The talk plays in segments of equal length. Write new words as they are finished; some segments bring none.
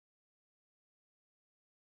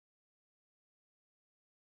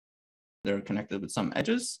they're connected with some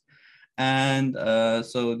edges. And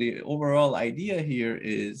so the overall idea here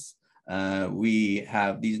is we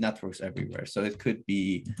have these networks everywhere. So it could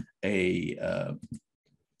be a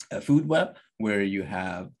food web where you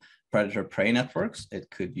have predator-prey networks. It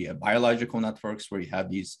could be a biological networks where you have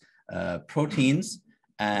these proteins.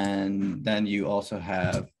 And then you also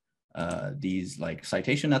have these like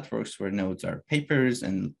citation networks where nodes are papers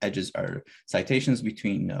and edges are citations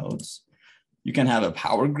between nodes. You can have a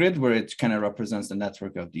power grid where it kind of represents the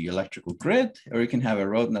network of the electrical grid, or you can have a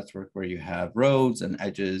road network where you have roads and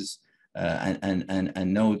edges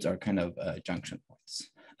and nodes are kind of junction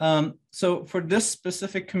points. So for this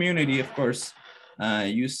specific community, of course,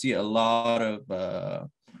 you see a lot of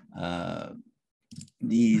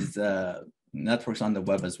these networks on the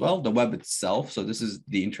web as well, the web itself. So this is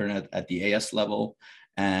the internet at the AS level.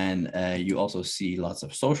 And you also see lots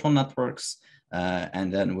of social networks.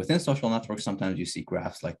 And then within social networks, sometimes you see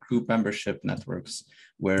graphs like group membership networks,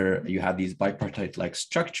 where you have these bipartite-like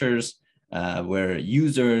structures where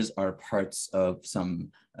users are parts of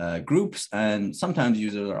some groups, and sometimes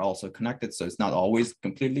users are also connected. So it's not always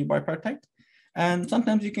completely bipartite. And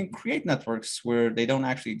sometimes you can create networks where they don't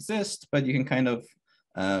actually exist, but you can kind of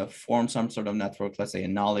form some sort of network, let's say a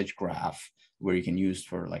knowledge graph, where you can use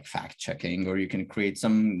for like fact checking, or you can create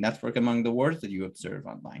some network among the words that you observe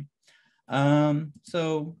online.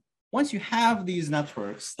 So once you have these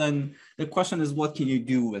networks, then the question is, what can you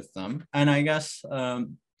do with them? And I guess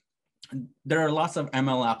there are lots of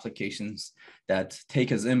ML applications that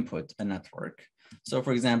take as input a network. So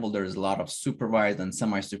for example, there's a lot of supervised and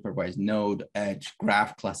semi-supervised node edge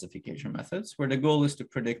graph classification methods, where the goal is to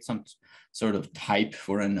predict some sort of type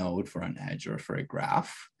for a node, for an edge, or for a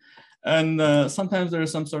graph. And sometimes there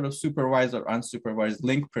is some sort of supervised or unsupervised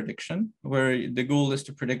link prediction, where the goal is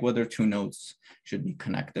to predict whether two nodes should be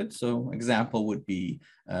connected. So example would be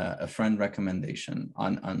a friend recommendation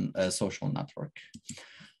on a social network.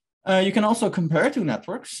 You can also compare two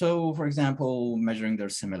networks. So for example, measuring their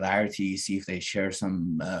similarity, see if they share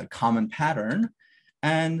some common pattern.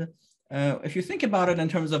 And if you think about it in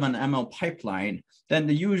terms of an ML pipeline, then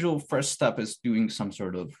the usual first step is doing some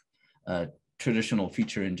sort of traditional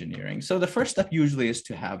feature engineering. So the first step usually is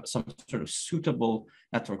to have some sort of suitable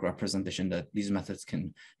network representation that these methods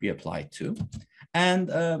can be applied to.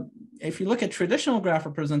 And if you look at traditional graph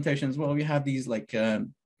representations, well, we have these like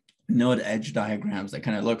node edge diagrams that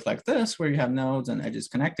kind of look like this, where you have nodes and edges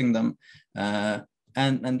connecting them.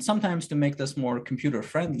 And sometimes to make this more computer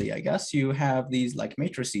friendly, I guess, you have these like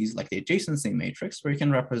matrices, like the adjacency matrix, where you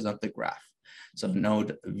can represent the graph. So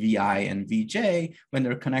node VI and VJ, when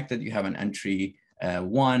they're connected, you have an entry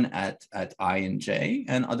 1 at I and J,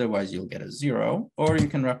 and otherwise you'll get a 0. Or you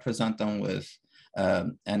can represent them with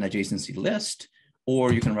an adjacency list,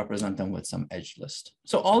 or you can represent them with some edge list.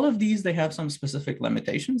 So all of these, they have some specific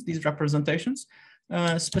limitations, these representations.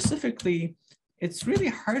 Specifically, it's really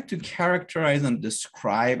hard to characterize and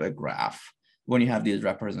describe a graph when you have these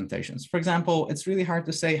representations. For example, it's really hard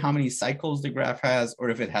to say how many cycles the graph has, or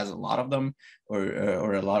if it has a lot of them,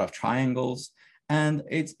 or a lot of triangles. And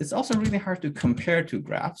it's also really hard to compare two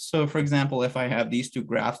graphs. So for example, if I have these two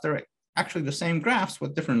graphs, they're actually the same graphs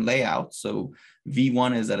with different layouts. So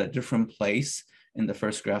V1 is at a different place in the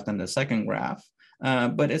first graph than the second graph.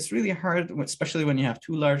 But it's really hard, especially when you have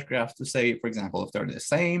two large graphs, to say, for example, if they're the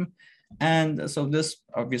same. And so this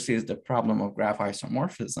obviously is the problem of graph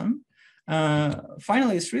isomorphism.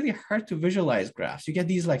 Finally, it's really hard to visualize graphs. You get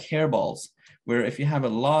these like hairballs, where if you have a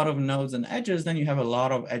lot of nodes and edges, then you have a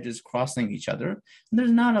lot of edges crossing each other. And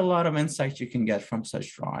there's not a lot of insight you can get from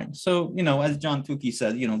such drawings. So, as John Tukey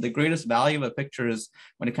said, the greatest value of a picture is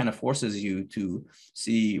when it kind of forces you to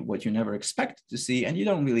see what you never expected to see, and you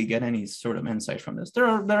don't really get any sort of insight from this. There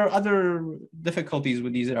are other difficulties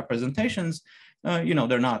with these representations.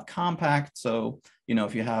 They're not compact. So,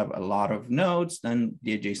 if you have a lot of nodes, then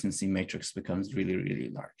the adjacency matrix becomes really, really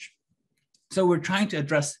large. So we're trying to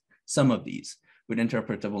address some of these with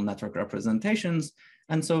interpretable network representations.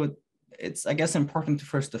 And so it's, I guess, important to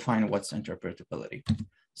first define what's interpretability.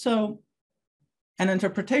 So an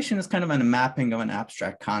interpretation is kind of a mapping of an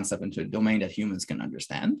abstract concept into a domain that humans can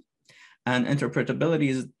understand. And interpretability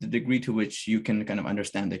is the degree to which you can kind of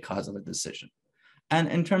understand the cause of a decision. And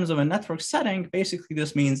in terms of a network setting, basically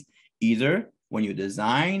this means either when you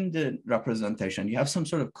design the representation, you have some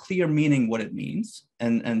sort of clear meaning what it means.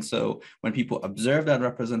 And so when people observe that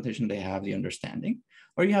representation, they have the understanding,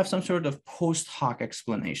 or you have some sort of post hoc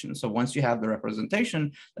explanation. So once you have the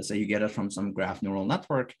representation, let's say you get it from some graph neural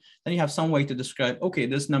network, then you have some way to describe, okay,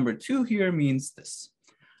 this number 2 here means this.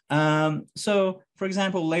 So for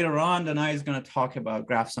example, later on, Danai is going to talk about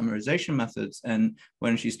graph summarization methods. And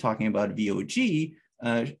when she's talking about VOG,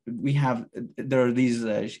 there are these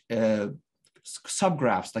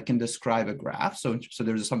subgraphs that can describe a graph. So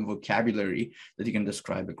there's some vocabulary that you can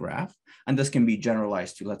describe a graph. And this can be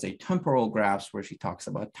generalized to, let's say, temporal graphs, where she talks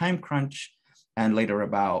about time crunch, and later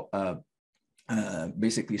about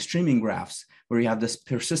basically streaming graphs, where you have this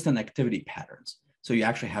persistent activity patterns. So you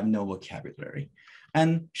actually have no vocabulary.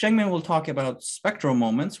 And Shengmin will talk about spectral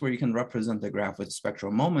moments, where you can represent the graph with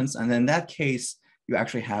spectral moments. And in that case, you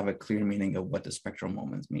actually have a clear meaning of what the spectral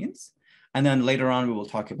moments means. And then later on, we will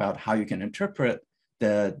talk about how you can interpret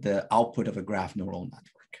the output of a graph neural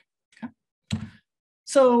network. Okay.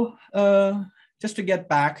 So just to get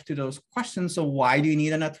back to those questions, so why do you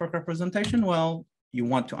need a network representation? Well, you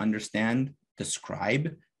want to understand,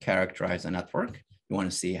 describe, characterize a network. You want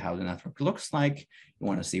to see how the network looks like. You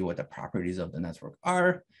want to see what the properties of the network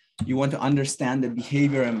are. You want to understand the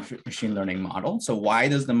behavior of machine learning model. So why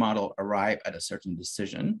does the model arrive at a certain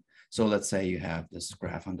decision? So let's say you have this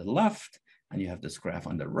graph on the left and you have this graph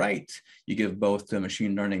on the right. You give both to a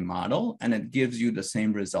machine learning model and it gives you the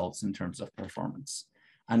same results in terms of performance.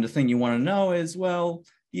 And the thing you want to know is, well,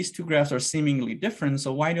 these two graphs are seemingly different.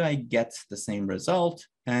 So why do I get the same result?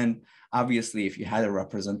 And obviously, if you had a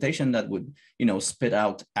representation that would, spit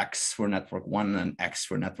out X for network 1 and X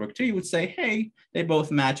for network 2, you would say, hey, they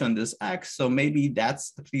both match on this X. So maybe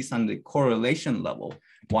that's, at least on the correlation level,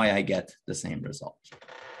 why I get the same result.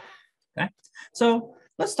 Okay, so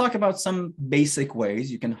let's talk about some basic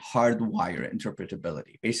ways you can hardwire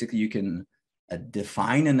interpretability. Basically, you can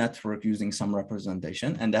define a network using some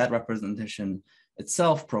representation, and that representation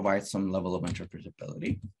itself provides some level of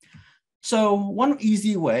interpretability. So one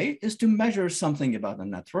easy way is to measure something about a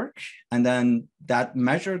network, and then that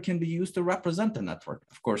measure can be used to represent the network.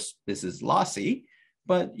 Of course, this is lossy,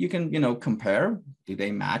 but you can, compare, do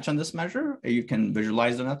they match on this measure? You can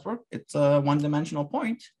visualize the network. It's a one-dimensional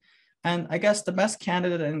point. And I guess the best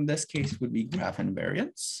candidate in this case would be graph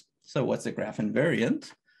invariance. So what's a graph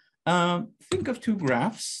invariant? Think of two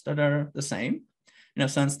graphs that are the same, in a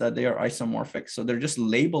sense that they are isomorphic. So they're just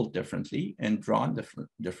labeled differently and drawn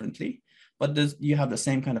differently, but you have the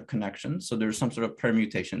same kind of connection. So there's some sort of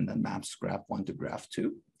permutation that maps graph 1 to graph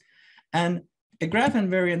 2. And a graph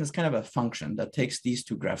invariant is kind of a function that takes these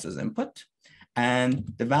two graphs as input,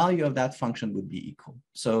 and the value of that function would be equal.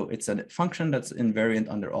 So it's a function that's invariant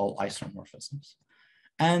under all isomorphisms.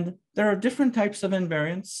 And there are different types of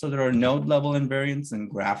invariants. So there are node level invariants and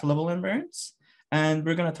graph level invariants. And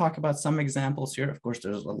we're going to talk about some examples here. Of course,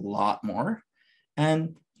 there's a lot more.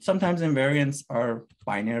 And sometimes invariants are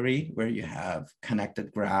binary, where you have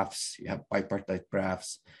connected graphs, you have bipartite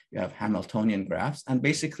graphs, you have Hamiltonian graphs. And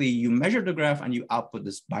basically, you measure the graph and you output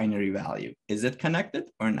this binary value. Is it connected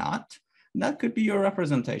or not? And that could be your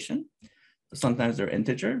representation. Sometimes they're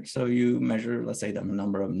integer. So you measure, let's say, the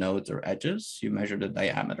number of nodes or edges. You measure the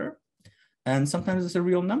diameter. And sometimes it's a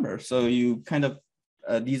real number. So you kind of,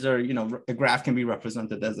 these are, a graph can be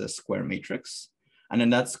represented as a square matrix. And in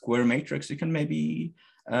that square matrix, you can maybe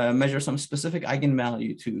measure some specific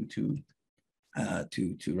eigenvalue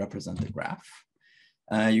to represent the graph.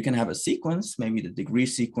 You can have a sequence, maybe the degree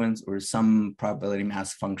sequence or some probability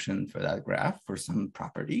mass function for that graph for some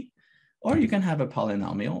property. Or you can have a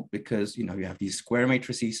polynomial because you have these square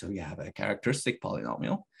matrices, so you have a characteristic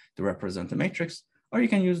polynomial to represent the matrix. Or you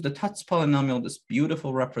can use the Tut's polynomial, this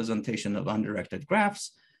beautiful representation of undirected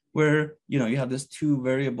graphs, where you have this two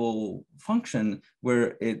variable function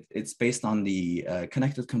where it's based on the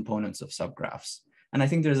connected components of subgraphs. And I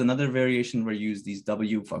think there's another variation where you use these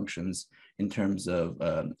W functions in terms of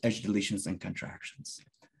edge deletions and contractions.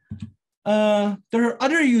 There are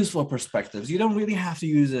other useful perspectives. You don't really have to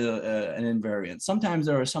use an invariant. Sometimes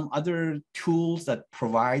there are some other tools that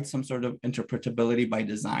provide some sort of interpretability by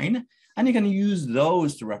design, and you can use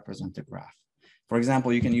those to represent the graph. For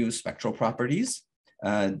example, you can use spectral properties.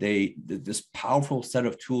 This powerful set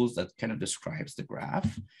of tools that kind of describes the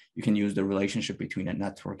graph. You can use the relationship between a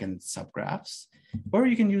network and subgraphs, or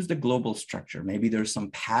you can use the global structure. Maybe there's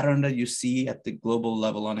some pattern that you see at the global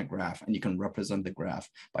level on a graph, and you can represent the graph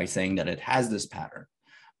by saying that it has this pattern.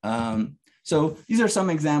 So these are some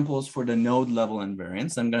examples for the node level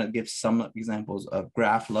invariance. I'm going to give some examples of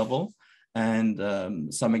graph level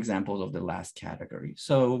and some examples of the last category.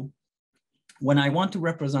 So when I want to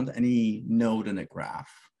represent any node in a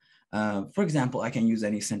graph, for example, I can use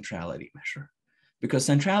any centrality measure, because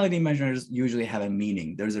centrality measures usually have a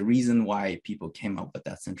meaning. There's a reason why people came up with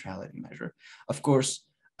that centrality measure. Of course,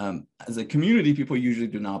 as a community, people usually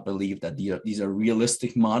do not believe that these are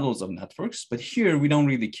realistic models of networks, but here we don't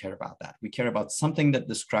really care about that. We care about something that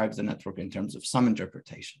describes the network in terms of some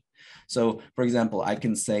interpretation. So for example, I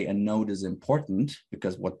can say a node is important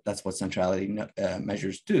because that's what centrality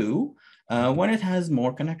measures do when it has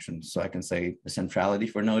more connections. So I can say the centrality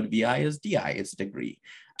for node VI is DI, it's degree.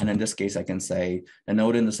 And in this case, I can say the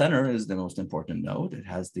node in the center is the most important node. It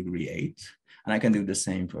has degree 8. And I can do the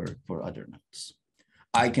same for other nodes.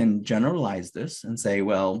 I can generalize this and say,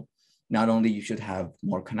 well, not only you should have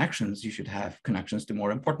more connections, you should have connections to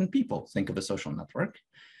more important people. Think of a social network.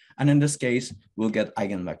 And in this case, we'll get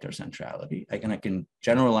eigenvector centrality. I can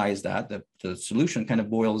generalize that. The solution kind of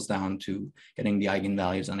boils down to getting the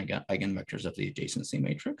eigenvalues and eigenvectors of the adjacency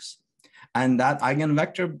matrix. And that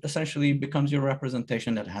eigenvector essentially becomes your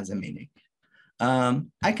representation that has a meaning.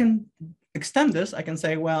 I can extend this. I can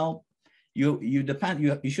say, well, you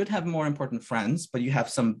should have more important friends, but you have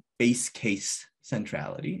some base case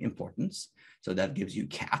centrality importance. So that gives you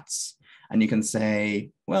cats. And you can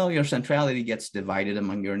say, well, your centrality gets divided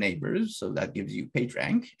among your neighbors. So that gives you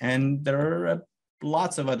PageRank. And there are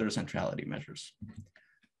lots of other centrality measures.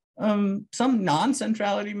 Some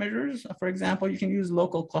non-centrality measures, for example, you can use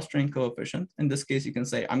local clustering coefficient. In this case, you can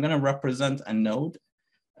say, I'm going to represent a node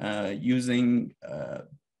using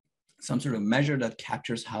some sort of measure that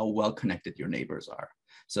captures how well connected your neighbors are.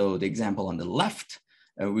 So the example on the left,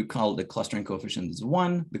 we call the clustering coefficient is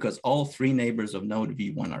 1 because all 3 neighbors of node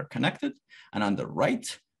V1 are connected. And on the right,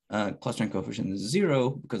 clustering coefficient is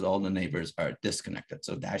 0 because all the neighbors are disconnected.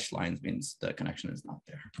 So dashed lines means the connection is not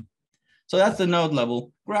there. So that's the node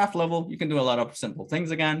level. Graph level, you can do a lot of simple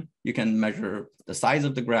things again. You can measure the size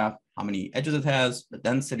of the graph, how many edges it has, the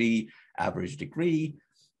density, average degree,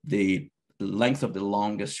 the length of the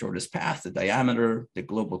longest, shortest path, the diameter, the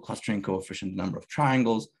global clustering coefficient, number of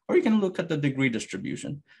triangles, or you can look at the degree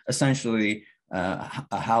distribution, essentially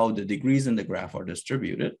how the degrees in the graph are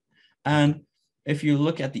distributed. And if you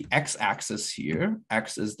look at the x-axis here,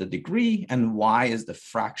 x is the degree and y is the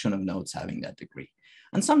fraction of nodes having that degree.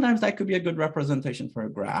 And sometimes that could be a good representation for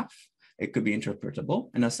a graph. It could be interpretable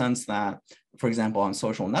in a sense that, for example, on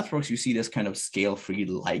social networks, you see this kind of scale-free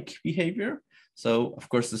like behavior. So of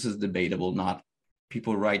course, this is debatable. Not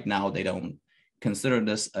people right now, they don't consider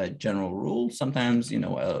this a general rule. Sometimes,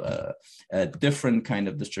 a different kind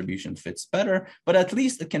of distribution fits better, but at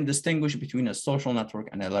least it can distinguish between a social network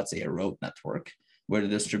and let's say a road network, where the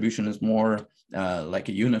distribution is more like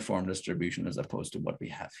a uniform distribution as opposed to what we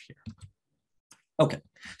have here. Okay,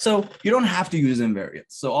 so you don't have to use invariants.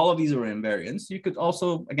 So all of these are invariants. You could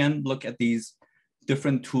also, again, look at these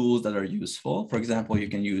different tools that are useful. For example, you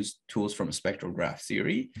can use tools from spectral graph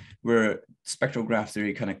theory, where spectral graph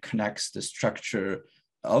theory kind of connects the structure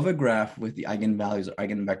of a graph with the eigenvalues or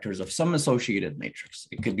eigenvectors of some associated matrix.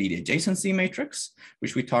 It could be the adjacency matrix,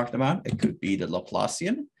 which we talked about. It could be the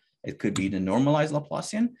Laplacian. It could be the normalized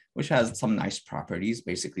Laplacian, which has some nice properties.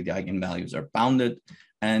 Basically, the eigenvalues are bounded.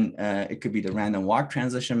 And it could be the random walk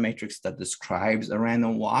transition matrix that describes a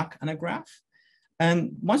random walk on a graph.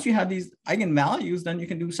 And once you have these eigenvalues, then you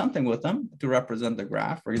can do something with them to represent the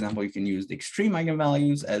graph. For example, you can use the extreme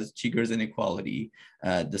eigenvalues as Cheeger's inequality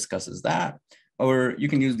discusses that. Or you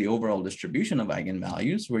can use the overall distribution of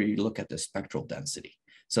eigenvalues where you look at the spectral density.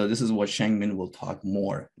 So this is what Shengmin will talk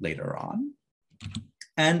more later on.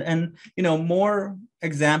 And more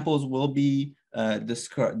examples will be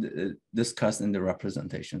discussed in the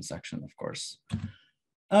representation section, of course.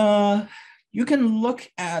 You can look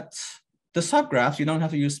at the subgraphs. You don't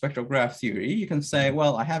have to use spectral graph theory. You can say,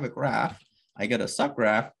 well, I have a graph, I get a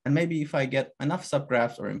subgraph, and maybe if I get enough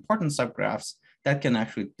subgraphs or important subgraphs, that can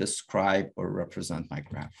actually describe or represent my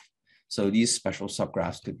graph. So these special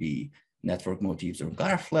subgraphs could be network motifs or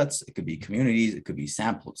graphlets, it could be communities, it could be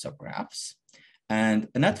sampled subgraphs. And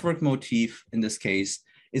a network motif in this case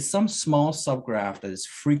is some small subgraph that is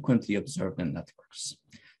frequently observed in networks.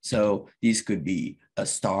 So these could be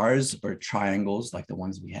stars or triangles like the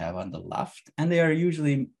ones we have on the left, and they are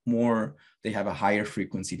usually they have a higher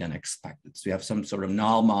frequency than expected. So you have some sort of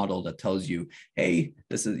null model that tells you, hey,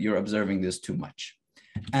 you're observing this too much.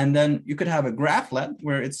 And then you could have a graphlet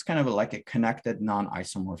where it's kind of like a connected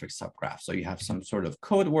non-isomorphic subgraph. So you have some sort of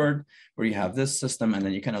code word where you have this system, and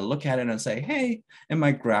then you kind of look at it and say, hey, in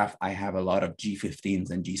my graph, I have a lot of G15s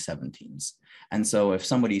and G17s. And so if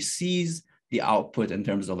somebody sees the output in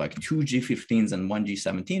terms of like 2 G15s and 1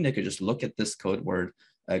 G17, they could just look at this code word,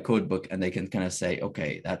 code book, and they can kind of say,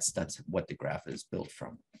 okay, that's what the graph is built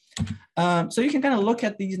from. So you can kind of look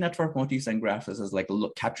at these network motifs and graphs as like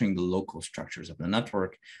capturing the local structures of the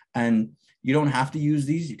network. And you don't have to use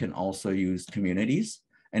these. You can also use communities.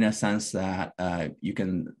 in a sense that you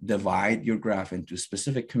can divide your graph into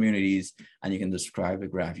specific communities and you can describe the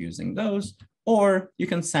graph using those, or you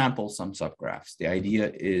can sample some subgraphs. The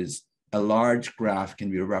idea is a large graph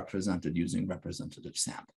can be represented using representative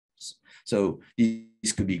samples. So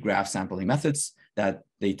these could be graph sampling methods that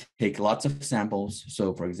they take lots of samples.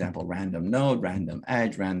 So for example, random node, random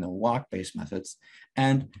edge, random walk-based methods.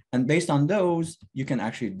 And based on those, you can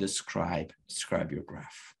actually describe your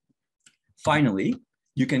graph. Finally,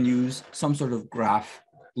 you can use some sort of graph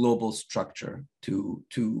global structure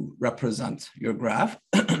to represent your graph.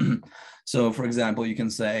 So for example, you can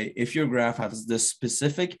say, if your graph has this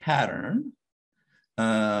specific pattern,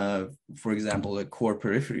 for example, a core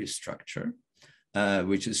periphery structure,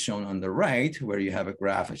 which is shown on the right, where you have a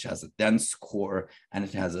graph which has a dense core and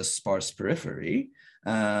it has a sparse periphery,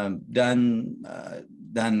 then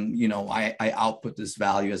you know, I output this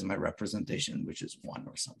value as my representation, which is 1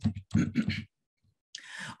 or something.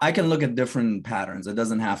 I can look at different patterns. It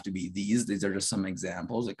doesn't have to be these. These are just some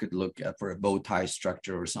examples. I could look at for a bow tie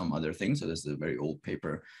structure or some other thing. So this is a very old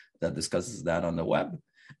paper that discusses that on the web.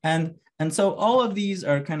 And so all of these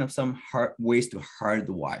are kind of some ways to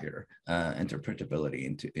hardwire interpretability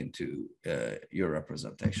into your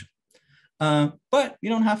representation. But you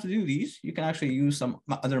don't have to do these. You can actually use some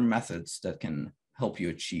other methods that can help you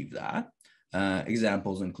achieve that.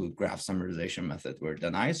 Examples include graph summarization method, where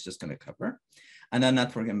Danai is just going to cover, and then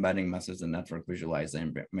network embedding methods and network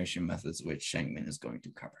visualization methods, which Shengmin is going to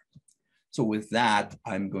cover. So with that,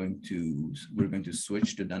 we're going to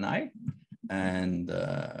switch to Danai, and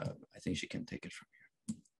I think she can take it from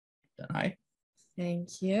here. Danai.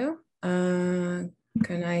 Thank you.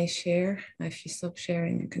 Can I share? If you stop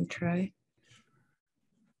sharing, I can try.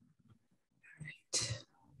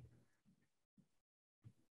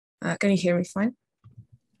 All right. Can you hear me fine?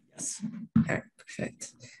 Yes. All right,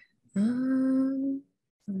 perfect. 1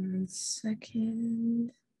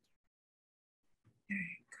 second. There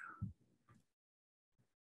you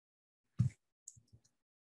go.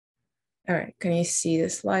 All right, can you see the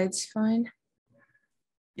slides fine?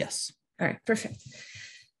 Yes. All right, perfect.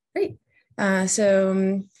 Great. So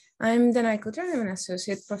I'm Danai Koutra. I'm an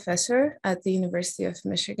associate professor at the University of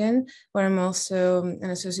Michigan, where I'm also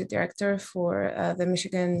an associate director for the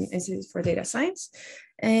Michigan Institute for Data Science.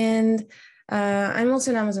 And I'm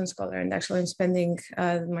also an Amazon scholar, and actually I'm spending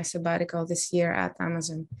my sabbatical this year at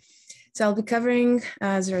Amazon. So I'll be covering,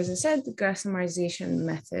 as Reza said, the graph summarization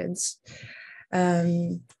methods.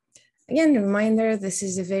 Again, a reminder, this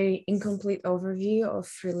is a very incomplete overview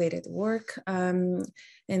of related work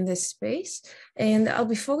in this space, and I'll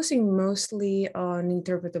be focusing mostly on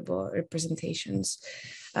interpretable representations.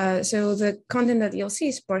 So the content that you'll see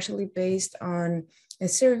is partially based on a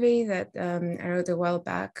survey that I wrote a while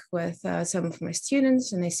back with some of my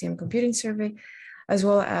students, an ACM computing survey, as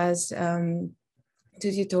well as 2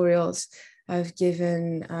 tutorials I've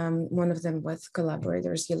given, one of them with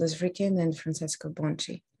collaborators, Yilis Rikin and Francesco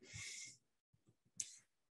Bonci.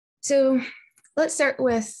 So let's start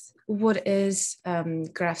with what is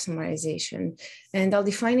graph summarization, and I'll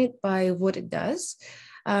define it by what it does.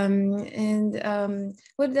 What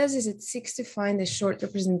it does is it seeks to find a short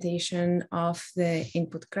representation of the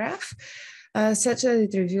input graph, such that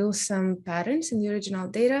it reveals some patterns in the original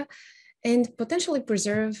data and potentially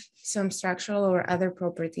preserve some structural or other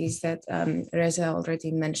properties that Reza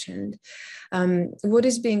already mentioned. What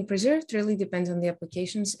is being preserved really depends on the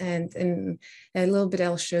applications, and in a little bit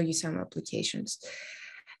I'll show you some applications.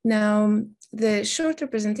 Now, the short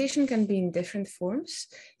representation can be in different forms.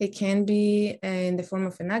 It can be in the form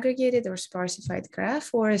of an aggregated or sparsified graph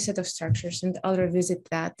or a set of structures, and I'll revisit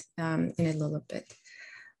that in a little bit.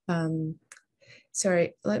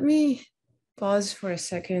 Sorry, let me pause for a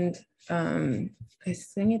second. I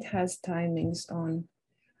think it has timings on,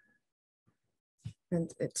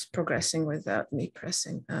 and it's progressing without me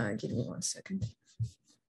pressing. Give me 1 second.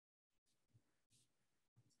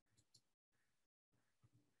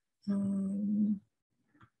 Yeah.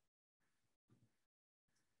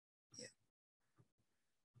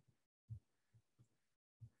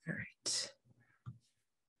 All right.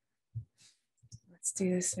 Let's do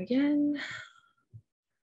this again.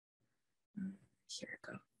 Here we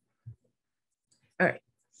go. All right.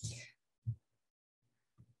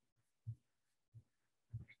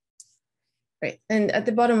 Right, and at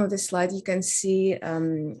the bottom of the slide, you can see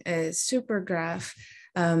a super graph,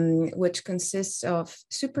 which consists of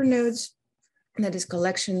super nodes, that is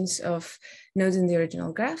collections of nodes in the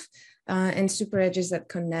original graph, and super edges that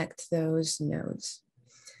connect those nodes.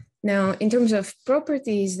 Now, in terms of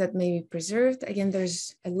properties that may be preserved, again,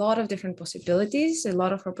 there's a lot of different possibilities, a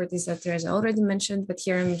lot of properties that Reza already mentioned, but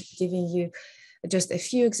here I'm giving you just a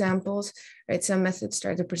few examples, right? Some methods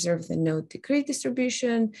try to preserve the node degree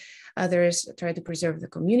distribution, others try to preserve the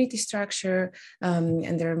community structure,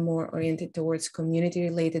 and they're more oriented towards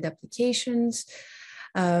community-related applications.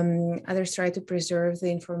 Others try to preserve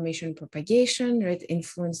the information propagation, right,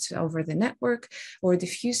 influence over the network, or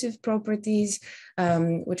diffusive properties,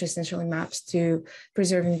 which essentially maps to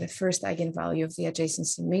preserving the first eigenvalue of the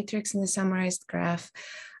adjacency matrix in the summarized graph.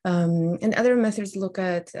 And other methods look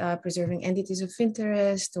at preserving entities of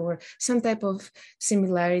interest or some type of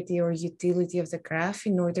similarity or utility of the graph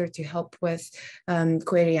in order to help with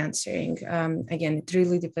query answering. Again, it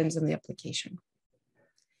really depends on the application.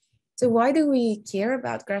 So why do we care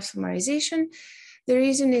about graph summarization? The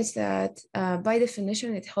reason is that by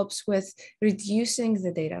definition, it helps with reducing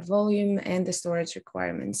the data volume and the storage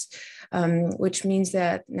requirements, which means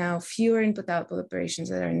that now fewer input-output operations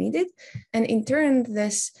that are needed. And in turn,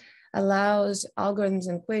 this allows algorithms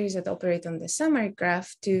and queries that operate on the summary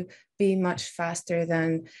graph to be much faster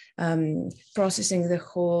than processing the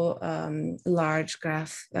whole large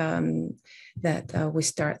graph that we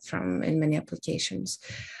start from in many applications.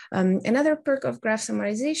 Another perk of graph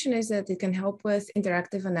summarization is that it can help with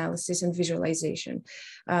interactive analysis and visualization.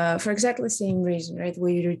 For exactly the same reason, right?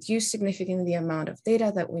 We reduce significantly the amount of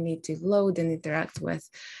data that we need to load and interact with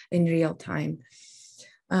in real time.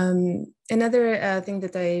 Another thing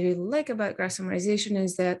that I really like about graph summarization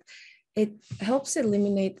is that it helps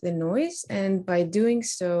eliminate the noise, and by doing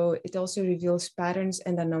so, it also reveals patterns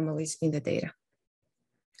and anomalies in the data.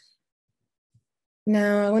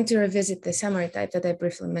 Now, I want to revisit the summary type that I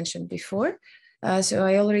briefly mentioned before. So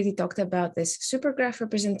I already talked about this supergraph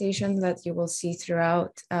representation that you will see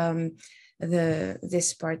throughout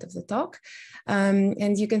this part of the talk.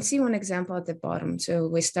 And you can see one example at the bottom. So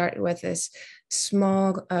we start with this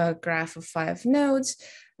small graph of 5 nodes,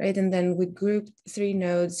 right? And then we group 3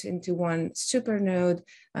 nodes into one super node,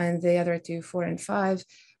 and the other 2, 4 and 5,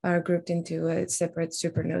 are grouped into a separate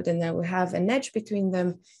super node. And then we have an edge between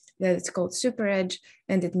them that it's called super edge,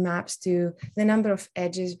 and it maps to the number of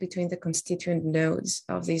edges between the constituent nodes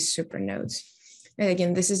of these super nodes. And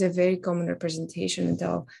again, this is a very common representation, and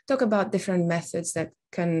I'll talk about different methods that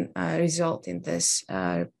can result in this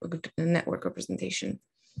network representation.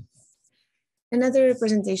 Another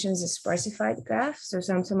representation is a sparsified graph. So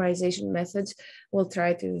some summarization methods will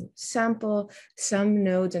try to sample some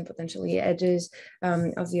nodes and potentially edges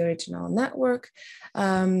of the original network.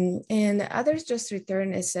 And others just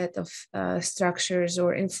return a set of structures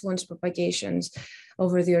or influence propagations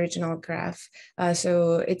over the original graph.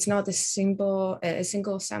 So it's not a single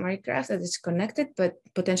summary graph that is connected, but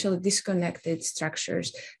potentially disconnected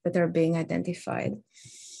structures that are being identified.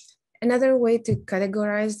 Another way to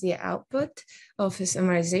categorize the output of a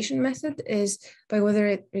summarization method is by whether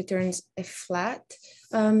it returns a flat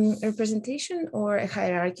representation or a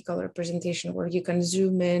hierarchical representation where you can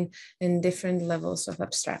zoom in different levels of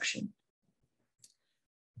abstraction.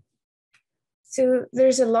 So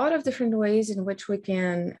there's a lot of different ways in which we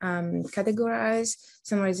can categorize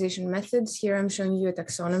summarization methods. Here I'm showing you a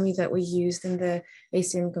taxonomy that we used in the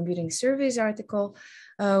ACM Computing Surveys article,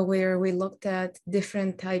 where we looked at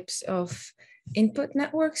different types of input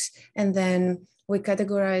networks, and then we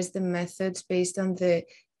categorized the methods based on the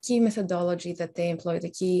key methodology that they employed,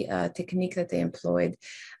 the key technique that they employed.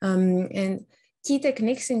 And key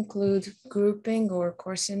techniques include grouping or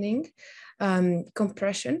coarsening,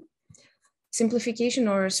 compression, simplification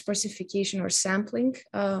or sparsification or sampling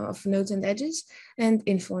of nodes and edges, and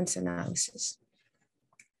influence analysis.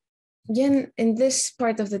 Again, in this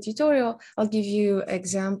part of the tutorial, I'll give you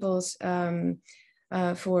examples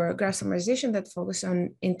for graph summarization that focus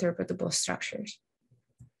on interpretable structures.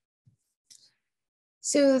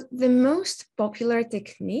 So the most popular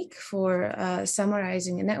technique for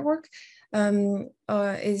summarizing a network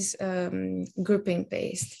is grouping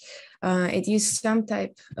based. It uses some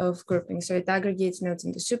type of grouping. So it aggregates nodes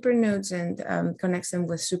into super nodes and connects them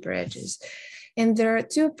with super edges. And there are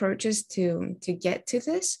 2 approaches to get to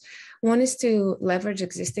this. One is to leverage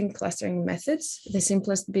existing clustering methods, the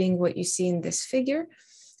simplest being what you see in this figure,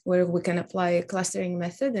 where we can apply a clustering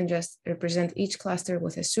method and just represent each cluster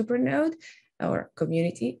with a super node or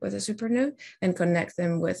community with a super node and connect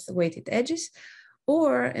them with weighted edges.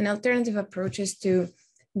 Or an alternative approach is to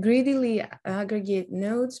greedily aggregate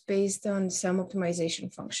nodes based on some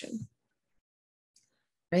optimization function.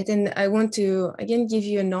 Right, and I want to again give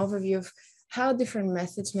you an overview of how different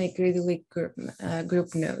methods may greedily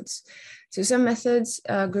group nodes. So some methods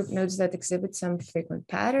group nodes that exhibit some frequent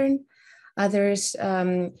pattern. Others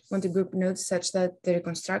want to group nodes such that the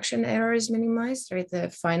reconstruction error is minimized, right?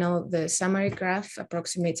 The summary graph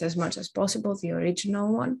approximates as much as possible the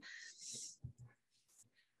original one.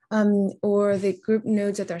 or the group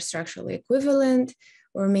nodes that are structurally equivalent,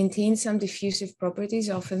 or maintain some diffusive properties,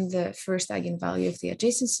 often the first eigenvalue of the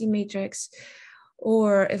adjacency matrix.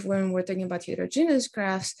 Or if when we're talking about heterogeneous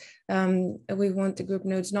graphs, we want the group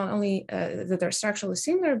nodes not only that are structurally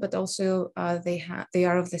similar, but also they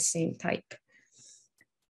are of the same type.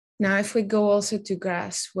 Now, if we go also to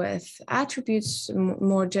graphs with attributes,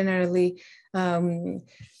 more generally,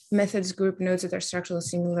 methods group nodes that are structurally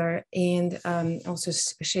similar and also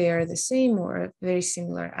share the same or very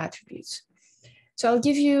similar attributes. So I'll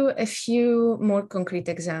give you a few more concrete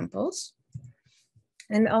examples.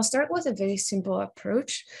 And I'll start with a very simple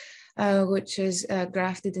approach, which is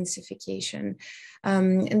graph dedensification.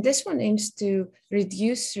 And this one aims to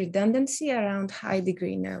reduce redundancy around high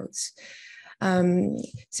degree nodes.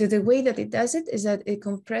 So the way that it does it is that it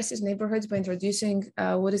compresses neighborhoods by introducing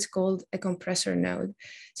what is called a compressor node.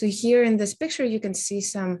 So here in this picture, you can see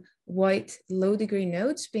some white low degree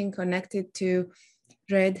nodes being connected to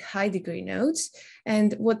red high degree nodes.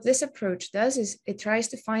 And what this approach does is it tries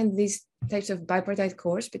to find these types of bipartite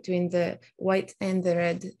cores between the white and the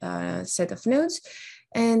red set of nodes,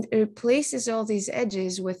 and it replaces all these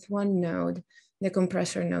edges with one node, the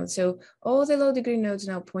compressor node. So all the low degree nodes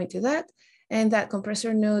now point to that, and that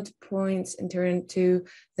compressor node points in turn to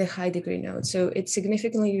the high degree node. So it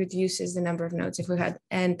significantly reduces the number of nodes. If we had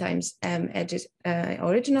n times m edges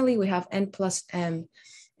originally, we have n plus m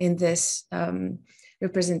in this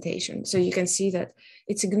representation. So you can see that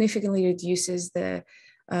it significantly reduces the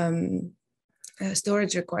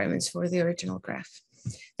storage requirements for the original graph.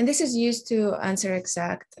 And this is used to answer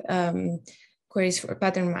exact queries for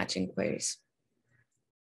pattern matching queries.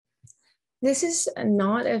 This is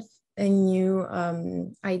not a new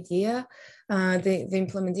idea. The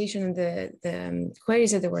implementation and the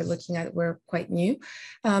queries that they were looking at were quite new,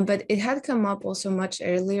 but it had come up also much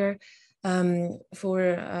earlier for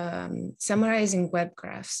summarizing web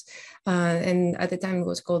graphs. And at the time it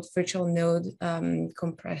was called virtual node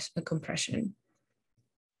compression.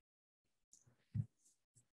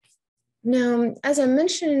 Now, as I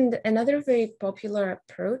mentioned, another very popular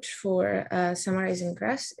approach for summarizing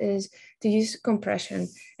graphs is to use compression.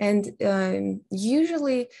 And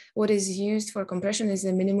usually what is used for compression is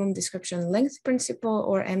the minimum description length principle,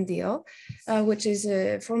 or MDL, which is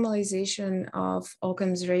a formalization of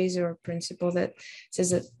Occam's razor principle that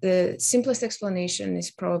says that the simplest explanation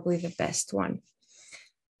is probably the best one.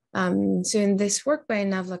 So in this work by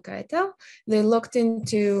Navlaka et al., they looked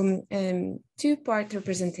into two-part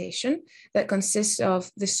representation that consists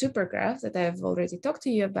of the supergraph that I've already talked to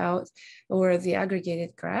you about, or the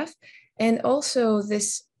aggregated graph, and also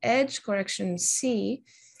this edge correction C,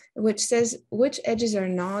 which says which edges are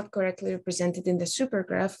not correctly represented in the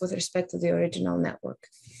supergraph with respect to the original network.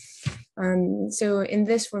 So in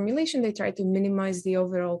this formulation, they try to minimize the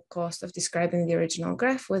overall cost of describing the original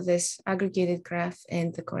graph with this aggregated graph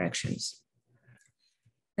and the corrections.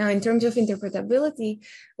 Now, in terms of interpretability,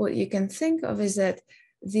 what you can think of is that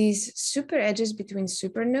these super edges between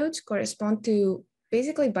super nodes correspond to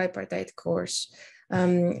basically bipartite cores.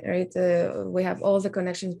 Right? We have all the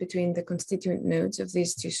connections between the constituent nodes of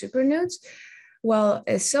these two super nodes, while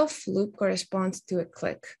a self loop corresponds to a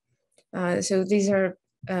clique. So these are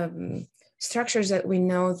structures that we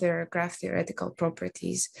know their graph theoretical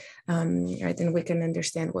properties, right? And we can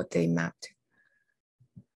understand what they map to.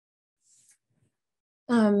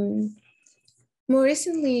 More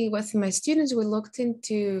recently, with my students, we looked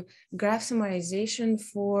into graph summarization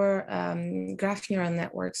for graph neural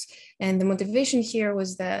networks. And the motivation here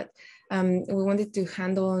was that we wanted to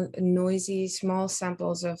handle noisy, small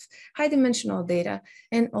samples of high dimensional data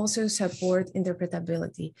and also support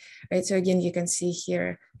interpretability, right? So again, you can see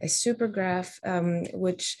here a super graph,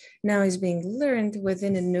 which now is being learned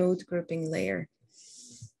within a node grouping layer.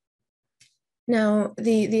 Now,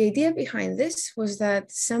 the idea behind this was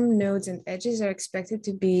that some nodes and edges are expected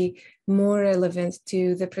to be more relevant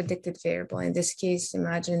to the predicted variable. In this case,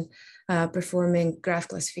 imagine performing graph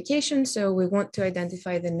classification. So we want to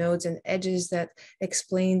identify the nodes and edges that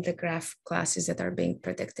explain the graph classes that are being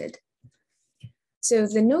predicted. So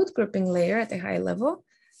the node grouping layer at a high level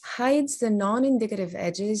hides the non-indicative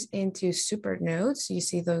edges into super nodes. You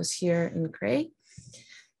see those here in gray,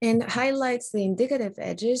 and highlights the indicative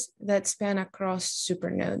edges that span across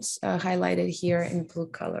supernodes, highlighted here in blue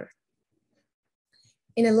color.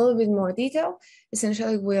 In a little bit more detail,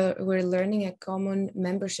 essentially we're learning a common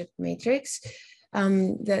membership matrix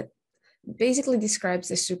that basically describes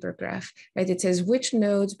the supergraph, right? It says which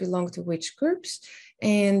nodes belong to which groups.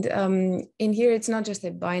 And in here, it's not just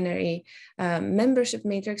a binary membership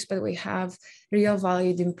matrix, but we have real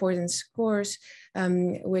valued importance scores,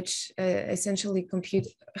 which essentially compute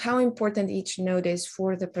how important each node is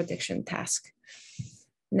for the prediction task.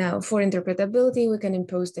 Now, for interpretability, we can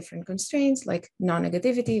impose different constraints like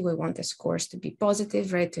non-negativity. We want the scores to be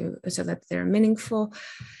positive, right, so that they're meaningful.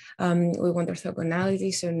 We want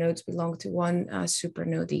orthogonality, so nodes belong to one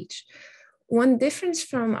supernode each. One difference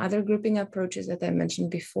from other grouping approaches that I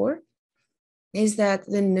mentioned before is that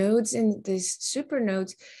the nodes in these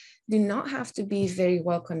supernodes do not have to be very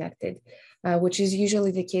well connected, which is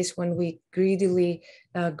usually the case when we greedily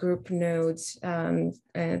group nodes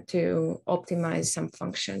to optimize some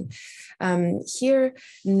function. Here,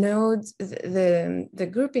 nodes, the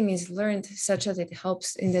grouping is learned such that it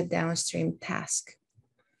helps in the downstream task.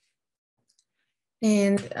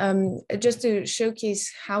 And just to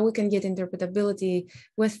showcase how we can get interpretability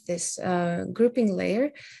with this grouping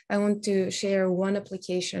layer, I want to share one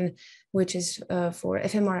application, which is for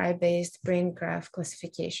fMRI-based brain graph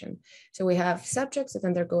classification. So we have subjects that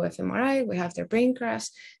undergo fMRI, we have their brain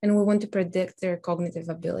graphs, and we want to predict their cognitive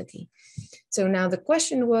ability. So now the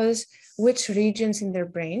question was, which regions in their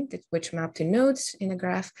brain, which map to nodes in a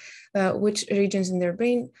graph, which regions in their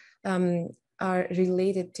brain are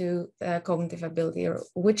related to cognitive ability, or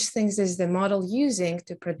which things is the model using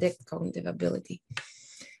to predict cognitive ability.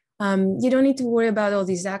 You don't need to worry about all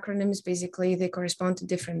these acronyms. Basically, they correspond to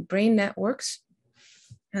different brain networks.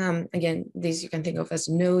 Again, these you can think of as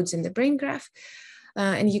nodes in the brain graph.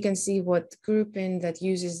 And you can see what grouping that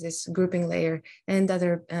uses this grouping layer and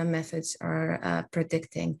other methods are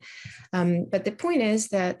predicting. But the point is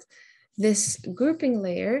that this grouping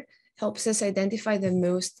layer helps us identify the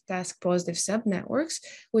most task-positive subnetworks,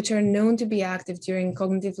 which are known to be active during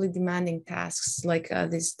cognitively demanding tasks, like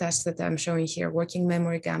these tasks that I'm showing here, working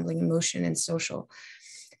memory, gambling, emotion, and social.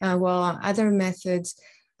 While other methods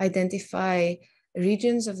identify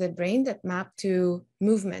regions of the brain that map to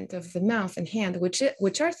movement of the mouth and hand,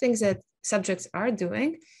 which are things that subjects are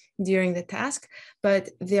doing during the task, but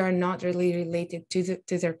they are not really related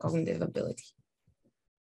to their cognitive ability.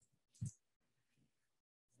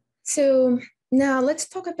 So now let's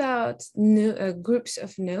talk about groups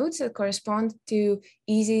of nodes that correspond to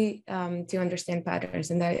easy to understand patterns.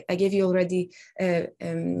 And I gave you already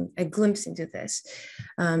a glimpse into this.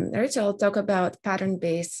 Right, so I'll talk about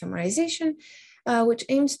pattern-based summarization, which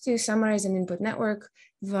aims to summarize an input network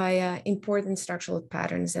via important structural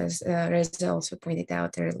patterns, as Reza also pointed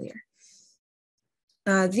out earlier.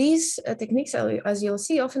 These techniques, as you'll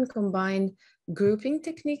see, often combine grouping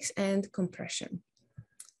techniques and compression.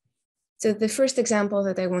 So the first example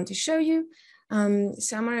that I want to show you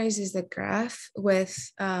summarizes the graph with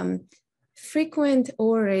frequent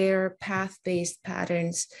or rare path-based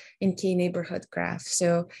patterns in k-neighborhood graph.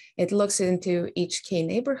 So it looks into each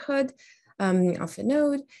k-neighborhood of a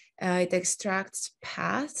node, it extracts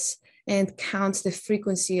paths and counts the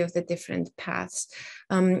frequency of the different paths.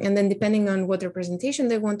 And then depending on what representation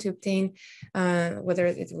they want to obtain, whether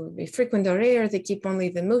it will be frequent or rare, they keep only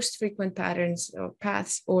the most frequent patterns or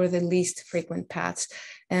paths or the least frequent paths.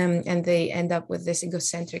 And they end up with this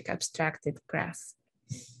egocentric abstracted graph.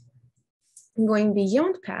 Going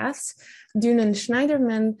beyond paths, Dune and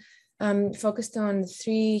Schneiderman focused on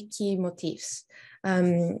three key motifs,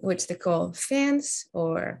 which they call fans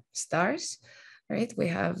or stars. Right, we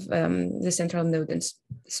have the central node and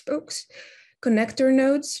spokes, connector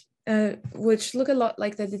nodes, which look a lot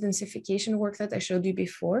like the densification work that I showed you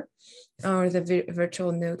before, or the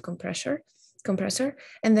virtual node compressor,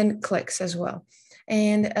 and then clicks as well.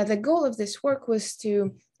 And the goal of this work was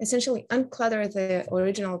to essentially unclutter the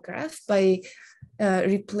original graph by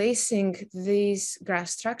replacing these graph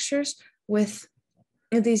structures with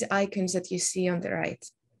these icons that you see on the right,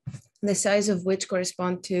 the size of which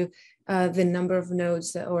correspond to the number of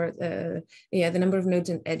nodes the number of nodes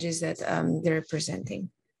and edges that they're representing.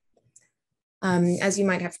 As you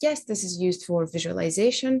might have guessed, this is used for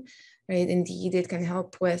visualization, right? Indeed, it can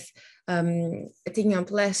help with taking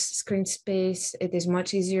up less screen space. It is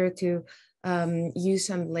much easier to use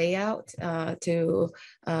some layout to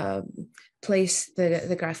place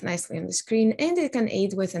the graph nicely on the screen, and it can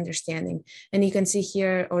aid with understanding. And you can see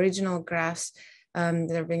here original graphs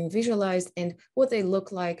that are being visualized and what they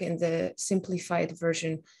look like in the simplified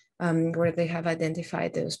version where they have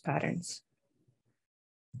identified those patterns.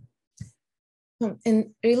 And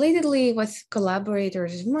relatedly, with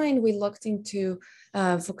collaborators in mind, we looked into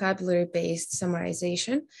vocabulary-based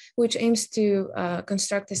summarization, which aims to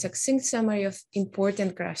construct a succinct summary of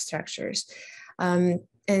important graph structures.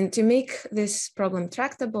 And to make this problem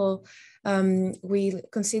tractable, we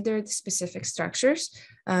considered specific structures.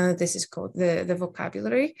 This is called the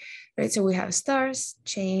vocabulary, right? So we have stars,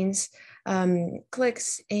 chains,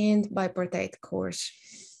 cliques, and bipartite cores.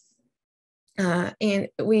 And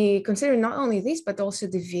we consider not only these, but also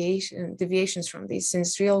deviations from these,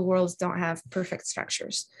 since real worlds don't have perfect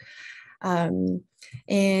structures. Again,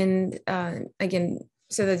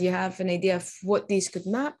 so that you have an idea of what these could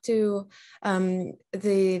map to,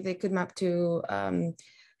 they could map to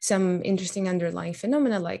some interesting underlying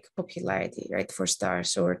phenomena like popularity, right, for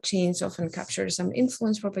stars, or chains often capture some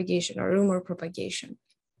influence propagation or rumor propagation.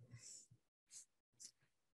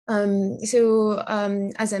 As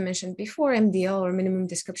I mentioned before, MDL, or minimum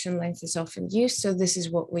description length, is often used. So this is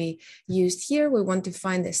what we used here. We want to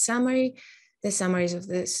find the summaries of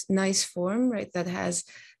this nice form, right, that has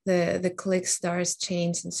the cliques, stars,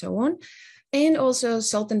 chains, and so on. And also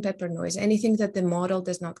salt and pepper noise, anything that the model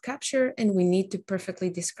does not capture, and we need to perfectly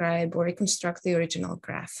describe or reconstruct the original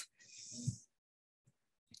graph.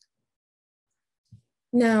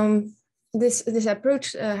 Now, this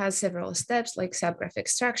approach has several steps, like subgraph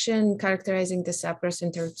extraction, characterizing the subgraphs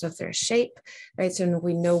in terms of their shape, right? So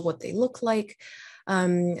we know what they look like,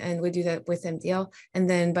 and we do that with MDL. And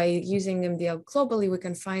then by using MDL globally, we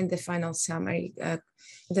can find the final summary,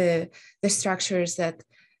 the structures that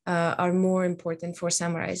are more important for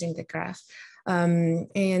summarizing the graph.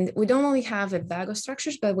 And we don't only have a bag of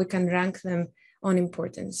structures, but we can rank them on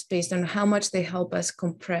importance based on how much they help us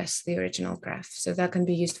compress the original graph. So that can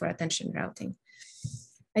be used for attention routing.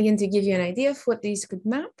 Again, to give you an idea of what these could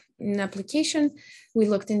map in application, we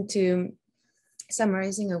looked into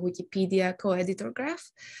summarizing a Wikipedia co-editor graph.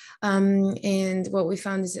 And what we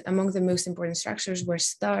found is among the most important structures were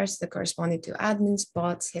stars that corresponded to admins,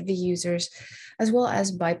 bots, heavy users, as well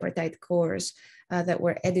as bipartite cores that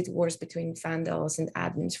were edit wars between vandals and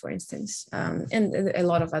admins, for instance, and a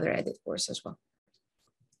lot of other edit wars as well.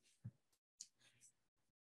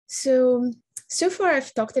 So far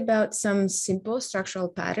I've talked about some simple structural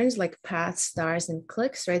patterns like paths, stars, and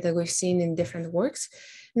cliques, right, that we've seen in different works.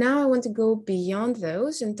 Now I want to go beyond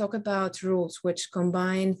those and talk about rules which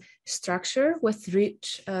combine structure with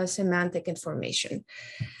rich semantic information.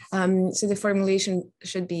 So the formulation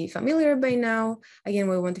should be familiar by now. Again,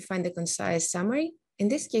 we want to find a concise summary, in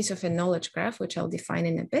this case of a knowledge graph, which I'll define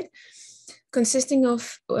in a bit, consisting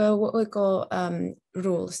of what we call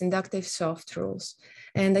rules, inductive soft rules.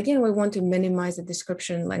 And again, we want to minimize the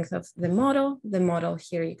description length of the model. The model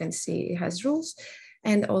here, you can see it has rules,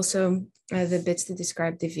 and also the bits to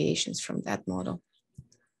describe deviations from that model.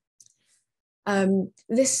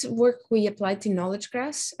 This work we applied to knowledge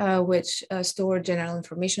graphs, which store general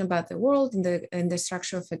information about the world in the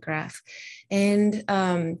structure of a graph. And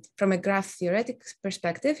from a graph theoretic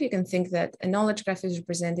perspective, you can think that a knowledge graph is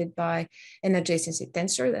represented by an adjacency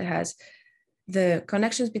tensor that has the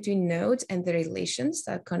connections between nodes and the relations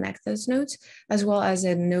that connect those nodes, as well as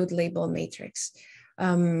a node label matrix.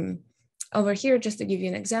 Over here, just to give you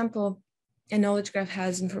an example, a knowledge graph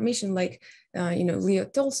has information like, Leo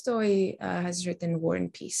Tolstoy has written War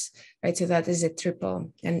and Peace, right? So that is a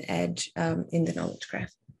triple, an edge in the knowledge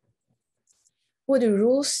graph. What do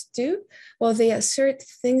rules do? Well, they assert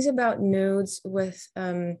things about nodes with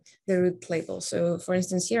the root label. So for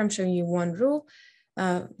instance, here I'm showing you one rule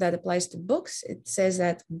that applies to books. It says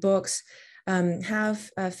that books have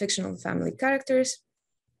fictional family characters,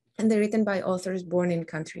 and they're written by authors born in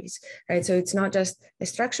countries, right? So it's not just a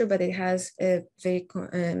structure, but it has a very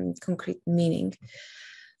concrete meaning.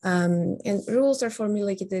 And rules are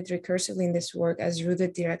formulated recursively in this work as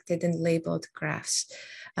rooted, directed, and labeled graphs.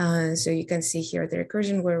 So you can see here the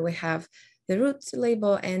recursion where we have the root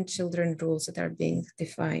label and children rules that are being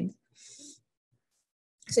defined.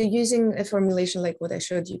 So using a formulation like what I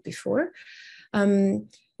showed you before,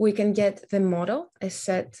 we can get the model, a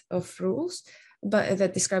set of rules, but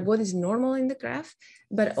that describe what is normal in the graph,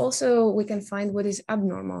 but also we can find what is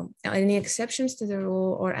abnormal, any exceptions to the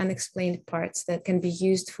rule or unexplained parts that can be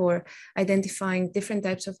used for identifying different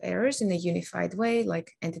types of errors in a unified way,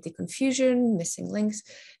 like entity confusion, missing links,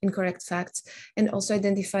 incorrect facts, and also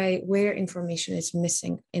identify where information is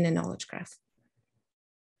missing in a knowledge graph.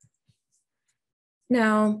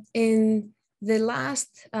 Now, in the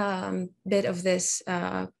last bit of this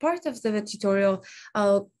part of the tutorial,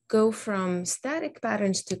 I'll go from static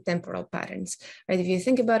patterns to temporal patterns, right? If you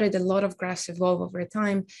think about it, a lot of graphs evolve over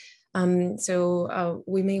time. So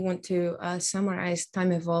we may want to summarize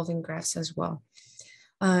time evolving graphs as well.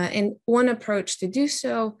 And one approach to do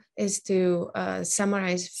so is to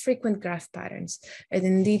summarize frequent graph patterns. And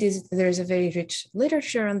indeed, there's a very rich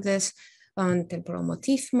literature on this. on temporal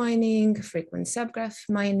motif mining, frequent subgraph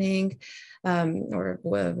mining, or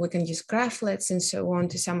we can use graphlets and so on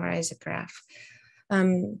to summarize a graph.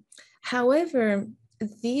 However,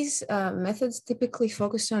 these methods typically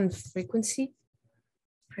focus on frequency,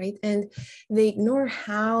 right? And they ignore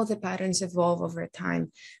how the patterns evolve over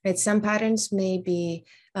time, right? Some patterns may be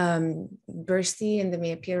bursty and they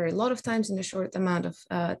may appear a lot of times in a short amount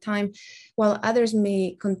of time, while others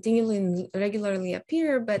may continually and regularly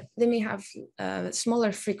appear, but they may have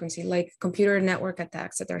smaller frequency, like computer network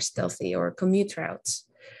attacks that are stealthy or commute routes.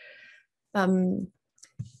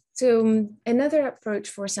 So another approach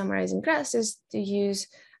for summarizing graphs is to use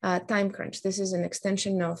time crunch. This is an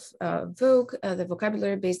extension of Vogue, the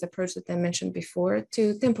vocabulary-based approach that I mentioned before,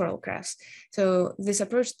 to temporal graphs. So this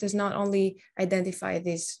approach does not only identify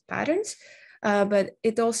these patterns, but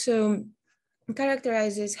it also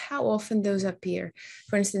characterizes how often those appear.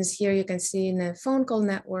 For instance, here you can see in a phone call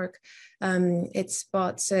network, it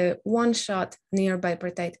spots a one-shot near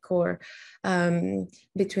bipartite core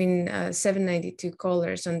between 792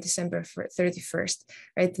 callers on December 31st,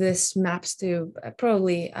 right? This maps to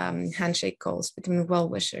probably handshake calls between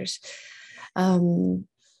well-wishers. Right,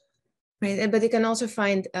 but you can also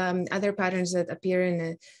find other patterns that appear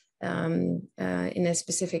in a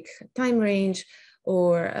specific time range,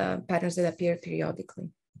 or patterns that appear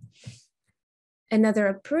periodically. Another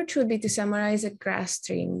approach would be to summarize a graph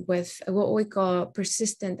stream with what we call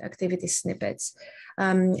persistent activity snippets.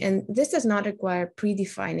 And this does not require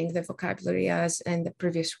predefining the vocabulary as in the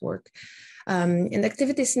previous work. And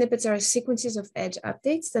activity snippets are sequences of edge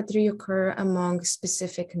updates that reoccur among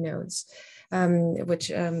specific nodes, which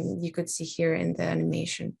you could see here in the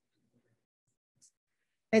animation.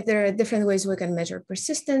 There are different ways we can measure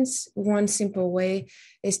persistence. One simple way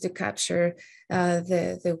is to capture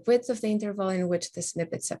the width of the interval in which the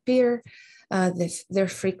snippets appear, their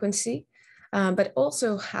frequency, but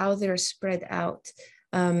also how they're spread out,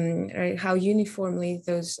 or how uniformly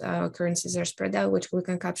those occurrences are spread out, which we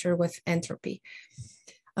can capture with entropy.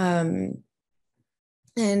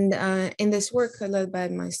 And in this work led by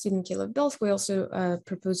my student Caleb Dolph, we also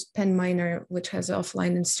proposed PennMiner, which has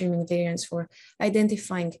offline and streaming variants for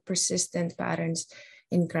identifying persistent patterns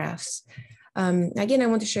in graphs. Again, I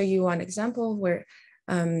want to show you one example where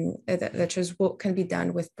that shows what can be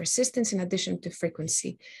done with persistence in addition to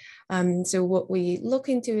frequency. So what we look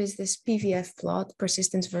into is this PVF plot,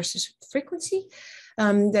 persistence versus frequency,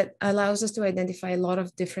 that allows us to identify a lot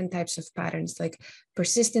of different types of patterns, like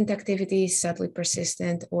persistent activity, subtly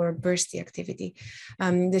persistent, or bursty activity.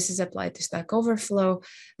 This is applied to Stack Overflow,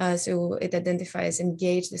 so it identifies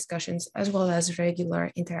engaged discussions as well as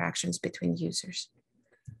regular interactions between users.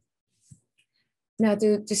 Now,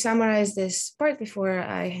 to summarize this part before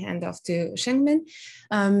I hand off to Shengmin,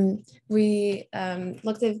 we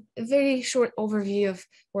looked at a very short overview of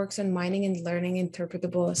works on mining and learning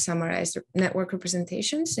interpretable summarized network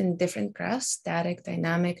representations in different graphs, static,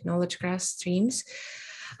 dynamic, knowledge graph streams.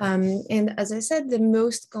 And as I said, the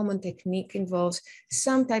most common technique involves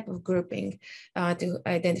some type of grouping to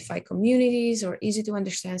identify communities or easy to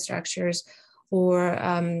understand structures, or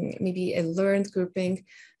maybe a learned grouping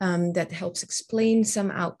that helps explain some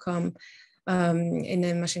outcome in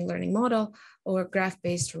a machine learning model, or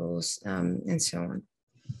graph-based rules, and so on.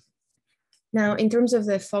 Now, in terms of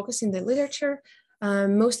the focus in the literature,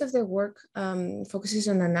 most of the work focuses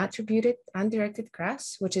on unattributed, undirected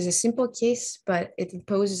graphs, which is a simple case, but it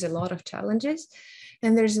poses a lot of challenges.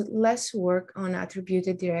 And there's less work on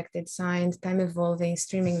attributed, directed, signed, time-evolving,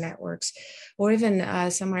 streaming networks, or even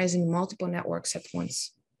summarizing multiple networks at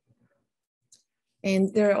once.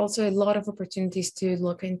 And there are also a lot of opportunities to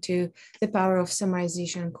look into the power of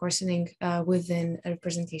summarization and coarsening within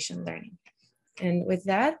representation learning. And with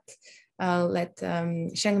that, I'll let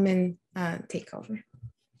Shengmin take over.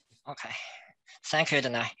 Okay, thank you,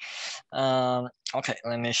 Danai. Okay,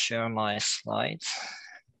 let me share my slides.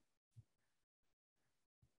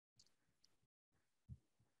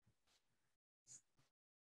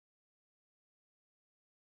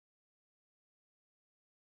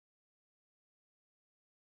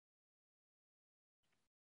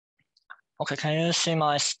 Okay, can you see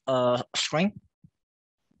my screen?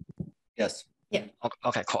 Yes. Yeah.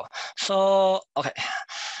 Okay, cool. So, okay.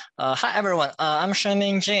 Hi, everyone. I'm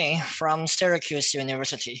Shengmin Jin from Syracuse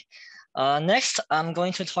University. Next, I'm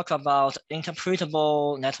going to talk about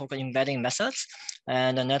interpretable network embedding methods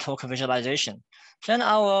and network visualization. Then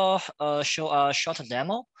I will show a short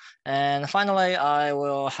demo. And finally, I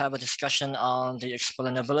will have a discussion on the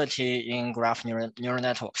explainability in graph neural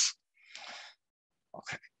networks.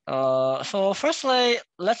 Okay. So firstly,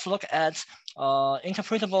 let's look at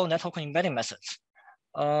interpretable network embedding methods.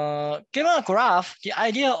 Given a graph, the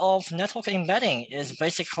idea of network embedding is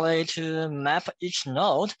basically to map each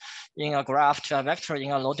node in a graph to a vector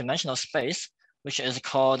in a low-dimensional space, which is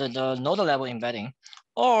called the node-level embedding.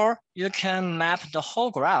 Or you can map the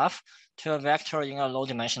whole graph to a vector in a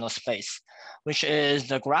low-dimensional space, which is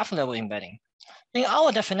the graph-level embedding. In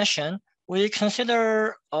our definition, we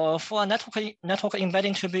consider for a network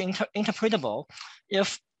embedding to be interpretable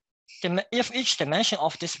if each dimension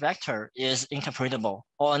of this vector is interpretable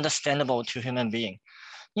or understandable to human being.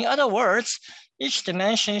 In other words, each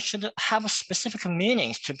dimension should have specific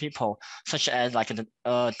meanings to people, such as like the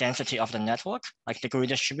density of the network, like degree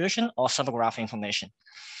distribution or subgraph information.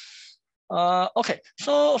 Okay,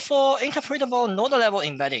 so for interpretable node-level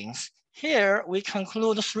embeddings, here we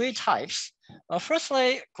conclude 3 types.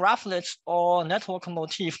 Firstly, graphlets or network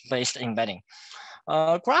motif-based embedding.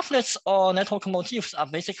 Graphlets or network motifs are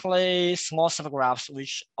basically small subgraphs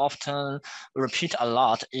which often repeat a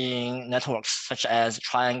lot in networks such as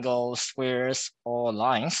triangles, squares, or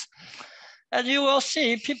lines. As you will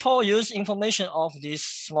see, people use information of these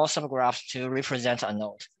small subgraphs to represent a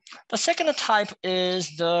node. The second type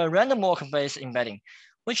is the random walk-based embedding,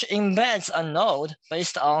 which embeds a node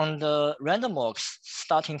based on the random walks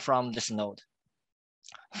starting from this node.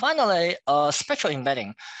 Finally, spectral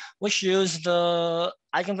embedding, which use the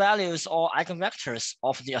eigenvalues or eigenvectors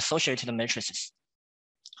of the associated matrices.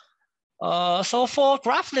 So for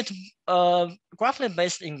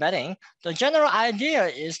graphlet-based embedding, the general idea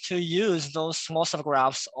is to use those small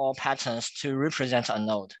subgraphs or patterns to represent a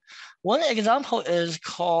node. One example is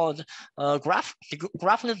called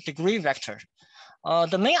graphlet degree vector.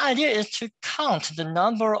 The main idea is to count the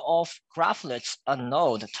number of graphlets a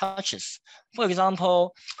node touches. For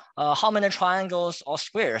example, how many triangles or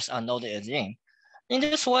squares a node is in. In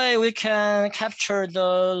this way, we can capture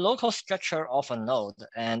the local structure of a node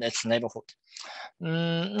and its neighborhood.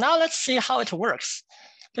 Now let's see how it works.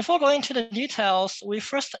 Before going into the details, we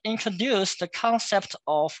first introduce the concept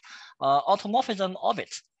of automorphism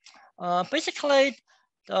orbit. Basically,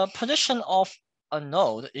 the position of a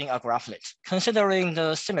node in a graphlet, considering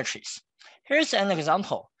the symmetries. Here's an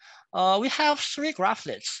example. We have 3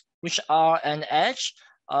 graphlets, which are an edge,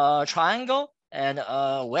 a triangle, and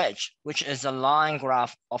a wedge, which is a line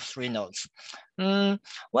graph of 3 nodes.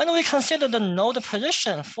 When we consider the node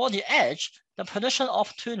position for the edge, the position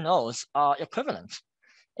of 2 nodes are equivalent.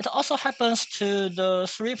 It also happens to the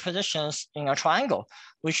 3 positions in a triangle,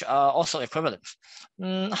 which are also equivalent.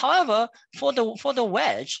 However, for the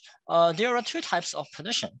wedge, there are 2 types of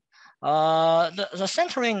position, the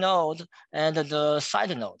centering node and the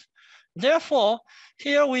side node. Therefore,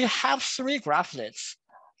 here we have 3 graphlets,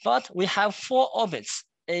 but we have 4 orbits,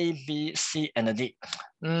 A, B, C, and D.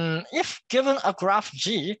 If given a graph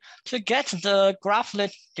G, to get the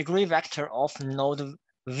graphlet degree vector of node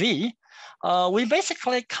V, we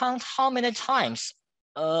basically count how many times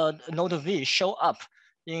node V show up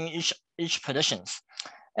in each positions.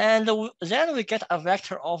 And then we get a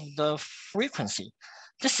vector of the frequency.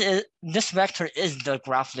 This vector is the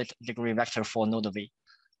graphlet degree vector for node V.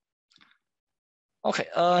 Okay,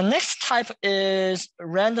 next type is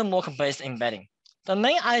random walk-based embedding. The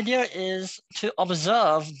main idea is to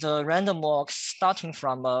observe the random walks starting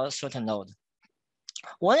from a certain node.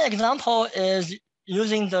 One example is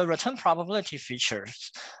using the return probability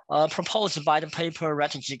features proposed by the paper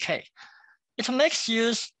RET-GK. It makes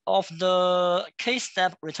use of the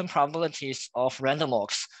k-step return probabilities of random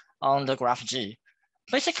walks on the graph G.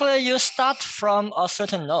 Basically, you start from a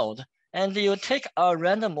certain node and you take a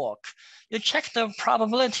random walk. You check the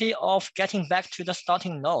probability of getting back to the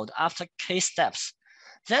starting node after k steps.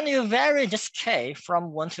 Then you vary this k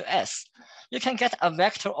from 1 to s. You can get a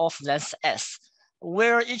vector of length s,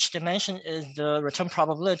 where each dimension is the return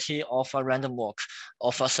probability of a random walk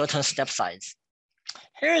of a certain step size.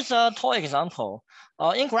 Here's a toy example.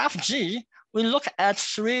 In graph G, we look at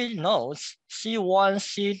 3 nodes, C1,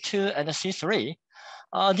 C2, and C3.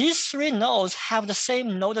 These 3 nodes have the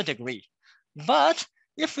same node degree, but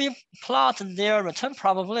if we plot their return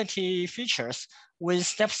probability features with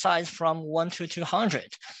step size from 1 to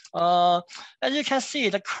 200, as you can see,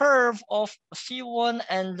 the curve of C1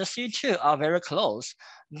 and the C2 are very close.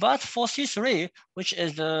 But for C3, which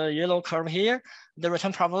is the yellow curve here, the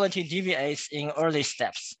return probability deviates in early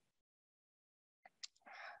steps.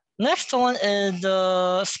 Next one is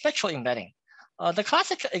the spectral embedding. The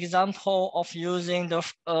classic example is using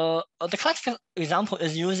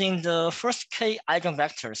the first k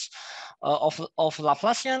eigenvectors of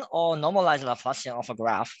Laplacian or normalized Laplacian of a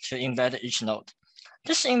graph to embed each node.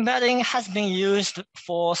 This embedding has been used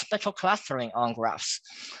for spectral clustering on graphs.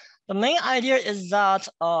 The main idea is that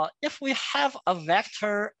if we have a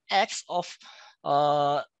vector x of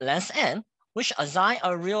length n, which assign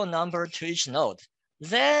a real number to each node,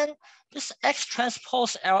 then this x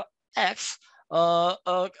transpose Lx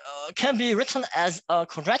can be written as a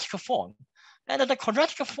quadratic form. And the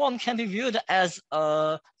quadratic form can be viewed as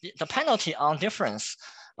the penalty on difference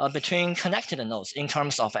between connected nodes in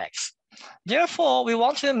terms of x. Therefore, we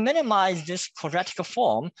want to minimize this quadratic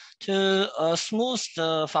form to smooth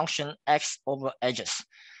the function x over edges.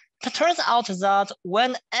 It turns out that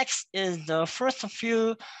when x is the first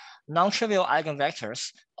few non-trivial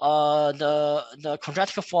eigenvectors, the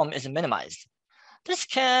quadratic form is minimized.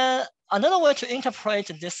 Another way to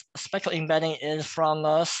interpret this spectral embedding is from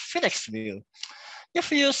a physics view.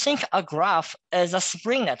 If you think a graph as a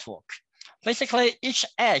spring network, basically each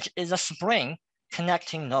edge is a spring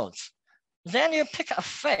connecting nodes. Then you pick a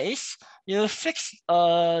face, you fix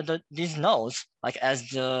these nodes, like as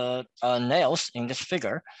the nails in this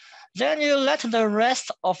figure. Then you let the rest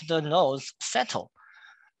of the nodes settle.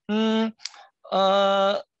 So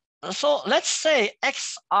let's say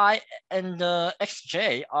xi and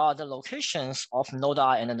xj are the locations of node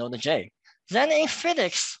I and node j. Then in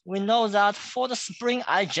physics, we know that for the spring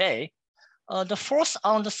ij, the force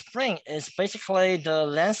on the spring is basically the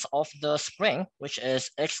length of the spring, which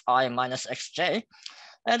is xi minus xj.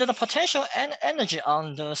 And the potential and energy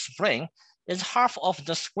on the spring is half of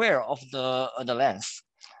the square of the length.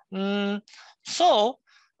 So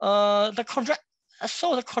the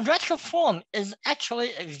quadratic form is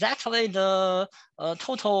actually exactly the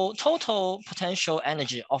total potential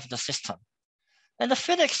energy of the system. And the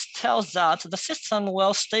physics tells that the system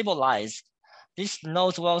will stabilize. These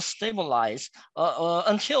nodes will stabilize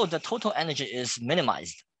until the total energy is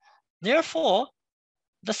minimized. Therefore,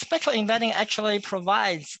 the spectral embedding actually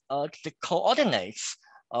provides the coordinates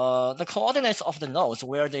of the nodes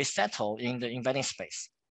where they settle in the embedding space.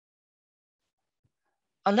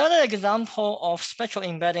 Another example of spectral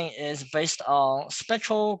embedding is based on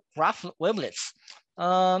spectral graph wavelets.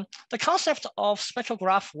 The concept of spectral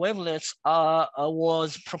graph wavelets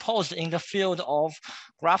was proposed in the field of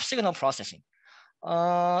graph signal processing.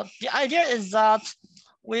 The idea is that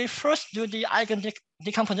we first do the eigen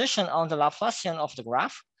decomposition on the Laplacian of the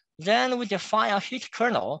graph. Then we define a heat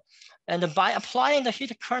kernel. And by applying the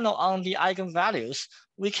heat kernel on the eigenvalues,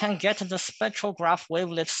 we can get the spectral graph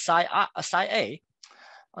wavelet psi A.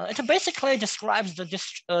 It basically describes the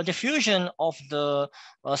diffusion of the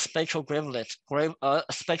spectral wavelet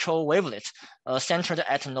centered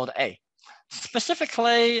at node A.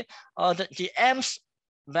 Specifically, the m's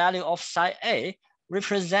value of psi A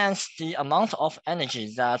represents the amount of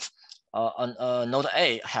energy that node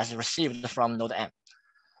A has received from node M.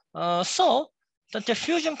 So the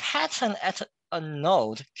diffusion pattern at a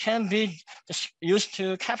node can be used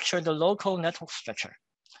to capture the local network structure.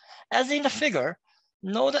 As in the figure,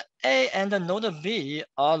 node A and node B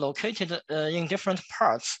are located in different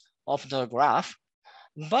parts of the graph,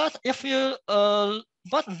 but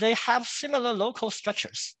they have similar local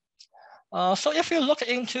structures. So if you look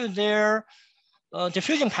into their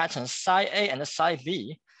diffusion patterns, psi A and psi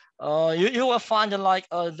B, you will find like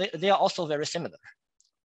they are also very similar.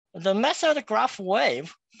 The method graph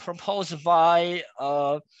wave proposed by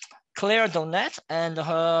Claire Donnet and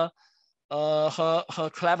her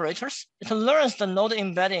collaborators, it learns the node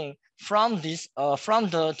embedding from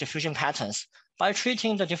the diffusion patterns by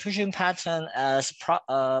treating the diffusion pattern as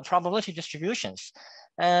probability distributions,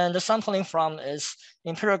 and the sampling from its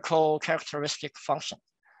empirical characteristic function.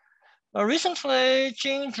 Recently,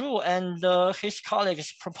 Jing Zhu and his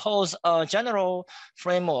colleagues proposed a general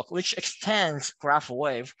framework which extends graph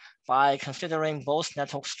wave by considering both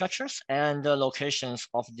network structures and the locations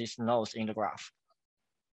of these nodes in the graph.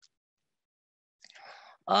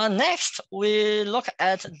 Next, we look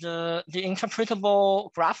at the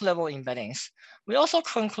interpretable graph level embeddings. We also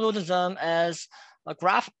conclude them as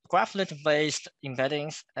graphlet-based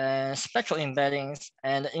embeddings and spectral embeddings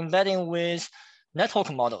and embedding with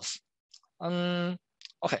network models. Okay,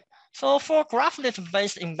 so for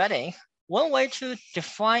graphlet-based embedding, one way to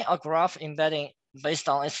define a graph embedding is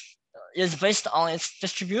based on its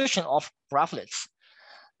distribution of graphlets.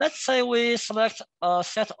 Let's say we select a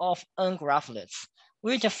set of n graphlets.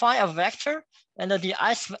 We define a vector, and the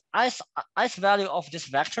ith value of this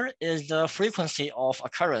vector is the frequency of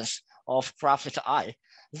occurrence of graphlet I.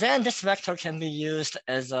 Then this vector can be used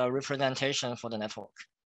as a representation for the network.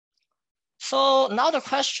 So now the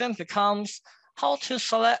question becomes how to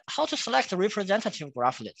select representative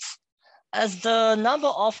graphlets. As the number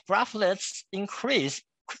of graphlets increase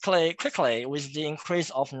quickly with the increase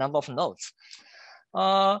of number of nodes.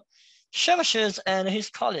 Shengmin and his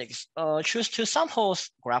colleagues choose to sample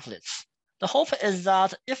graphlets. The hope is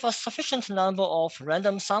that if a sufficient number of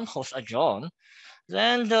random samples are drawn,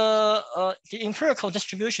 then the empirical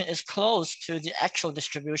distribution is close to the actual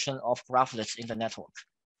distribution of graphlets in the network.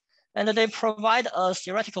 And they provide a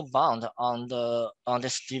theoretical bound on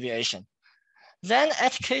this deviation. Then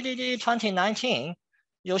at KDD 2019,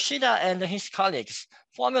 Yoshida and his colleagues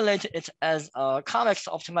formulated it as a convex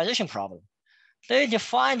optimization problem. They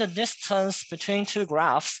define the distance between two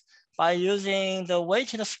graphs by using the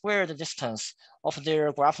weighted squared distance of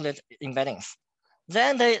their graphlet embeddings.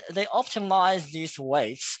 Then they optimize these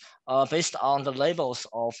weights based on the labels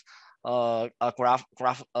of a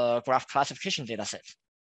graph classification dataset.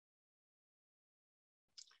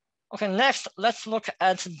 Okay, next, let's look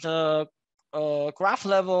at the graph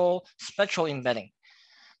level spectral embedding.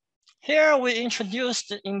 Here we introduced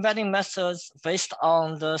the embedding methods based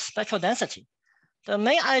on the spectral density. The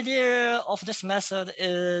main idea of this method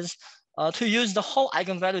is to use the whole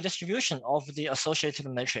eigenvalue distribution of the associated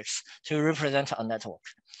matrix to represent a network.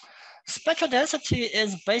 Spectral density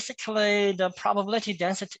is basically the probability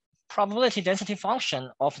density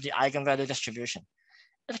function of the eigenvalue distribution.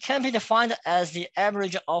 It can be defined as the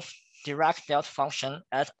average of Dirac delta function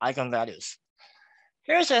at eigenvalues.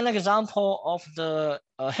 Here's an example of the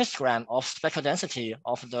histogram of spectral density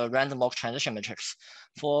of the random walk transition matrix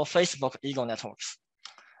for Facebook ego networks.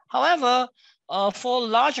 However, for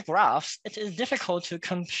large graphs, it is difficult to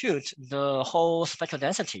compute the whole spectral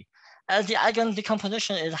density as the eigen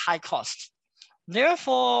decomposition is high cost.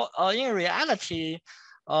 Therefore, in reality,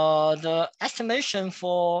 the estimation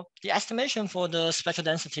for the spectral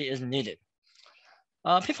density is needed.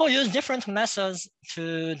 People use different methods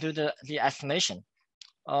to do the estimation.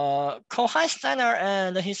 Kohai-Steiner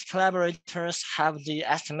and his collaborators have the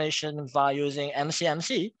estimation by using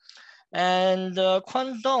MCMC, and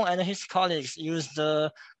Kwon-Dong and his colleagues use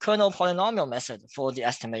the kernel polynomial method for the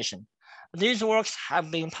estimation. These works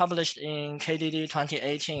have been published in KDD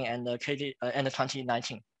 2018 and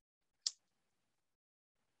 2019.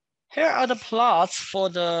 Here are the plots for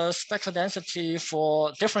the spectral density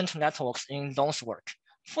for different networks in Dong's work.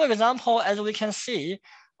 For example, as we can see,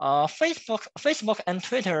 Facebook and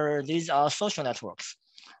Twitter, these are social networks.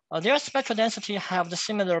 Their spectral density have the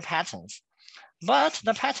similar patterns, but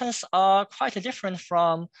the patterns are quite different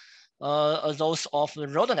from those of the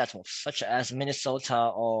road networks, such as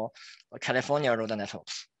Minnesota or California road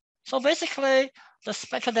networks. So basically, the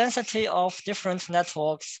spectral density of different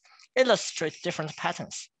networks illustrate different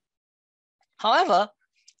patterns. However,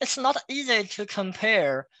 it's not easy to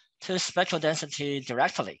compare to spectral density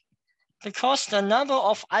directly because the number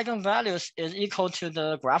of eigenvalues is equal to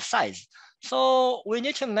the graph size. So we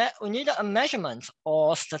need a measurement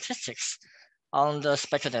or statistics on the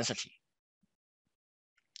spectral density.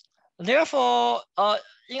 Therefore,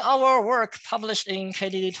 in our work published in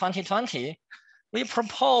KDD 2020, we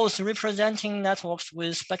propose representing networks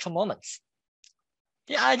with spectral moments.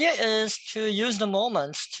 The idea is to use the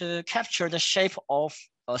moments to capture the shape of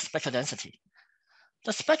a spectral density.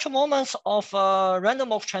 The spectral moments of a random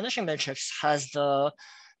walk transition matrix has the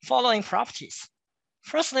following properties.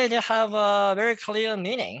 Firstly, they have a very clear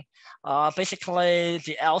meaning. Basically,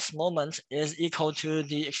 the else moment is equal to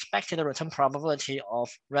the expected return probability of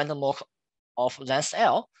random walk of length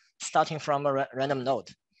L starting from a random node.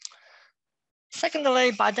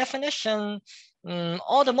 Secondly, by definition,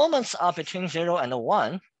 all the moments are between 0 and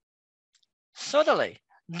 1. Thirdly,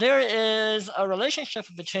 there is a relationship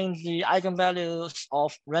between the eigenvalues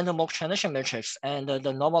of random walk transition matrix and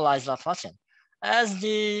the normalized Laplacian, as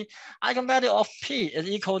the eigenvalue of P is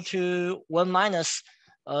equal to 1 minus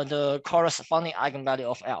the corresponding eigenvalue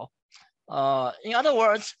of L. In other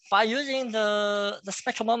words, by using the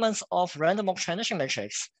spectral moments of random walk transition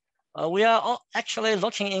matrix, we are actually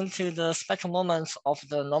looking into the spectral moments of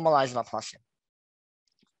the normalized Laplacian.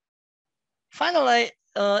 Finally,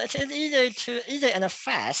 it is easy and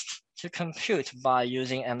fast to compute by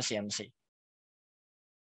using MCMC.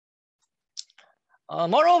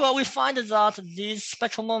 Moreover, we find that these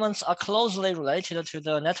spectral moments are closely related to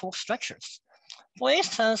the network structures. For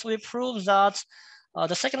instance, we prove that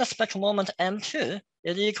the second spectral moment M2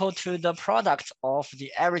 is equal to the product of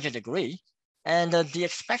the average degree and the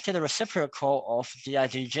expected reciprocal of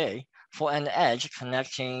dij for an edge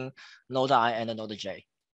connecting node I and node j.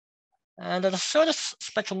 And the third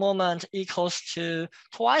spectral moment equals to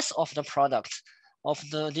twice of the product of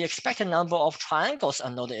the expected number of triangles a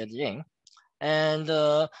node is in, and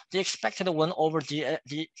the expected 1 over dh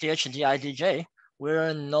dij,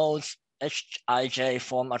 where nodes hij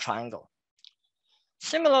form a triangle.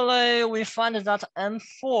 Similarly, we find that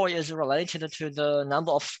M4 is related to the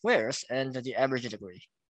number of squares and the average degree.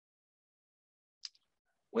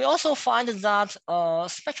 We also find that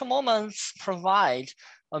spectral moments provide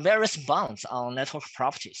various bounds on network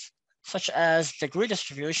properties, such as degree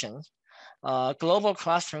distribution, global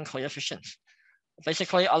clustering coefficient.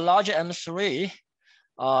 Basically, a larger M3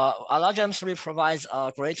 provides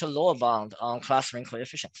a greater lower bound on clustering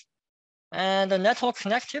coefficient. And the network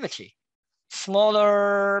connectivity,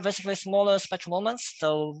 basically smaller spectral moments,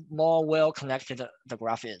 the more well connected the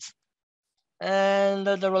graph is. And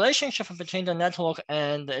the relationship between the network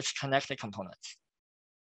and its connected components.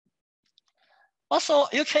 Also,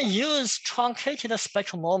 you can use truncated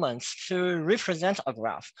spectral moments to represent a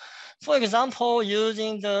graph. For example,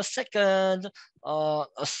 using the second,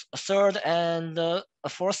 third, and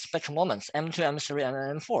fourth spectral moments, M2, M3,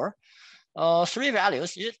 and M4, 3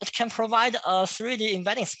 values, it can provide a 3D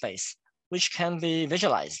embedding space, which can be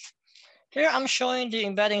visualized. Here I'm showing the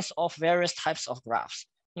embeddings of various types of graphs,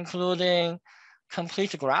 including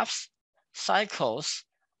complete graphs, cycles,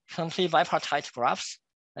 complete bipartite graphs,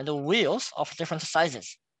 and the wheels of different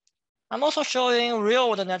sizes. I'm also showing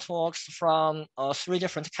real-world networks from 3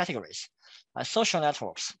 different categories, social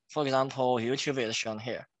networks, for example, YouTube is shown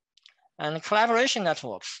here, and collaboration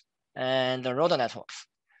networks, and the road networks.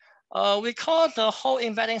 We call the whole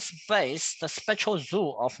embedding space the spectral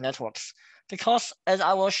zoo of networks, because as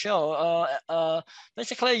I will show,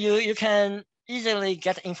 basically you can easily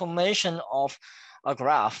get information of a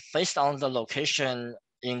graph based on the location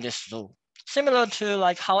in this zoo, similar to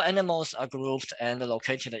like how animals are grouped and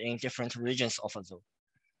located in different regions of a zoo.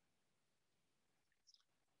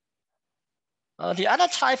 The other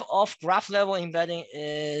type of graph level embedding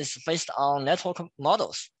is based on network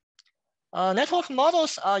models. Network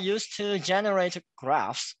models are used to generate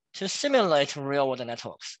graphs to simulate real-world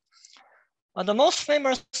networks. The most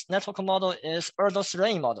famous network model is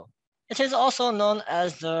Erdős model. It is also known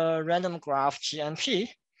as the random graph GMP.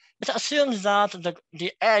 It assumes that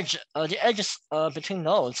the edges between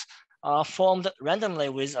nodes are formed randomly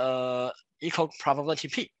with equal probability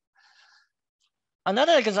P.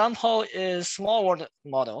 Another example is small world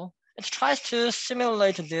model. It tries to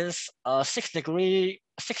simulate this 6 degree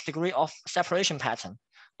of separation pattern,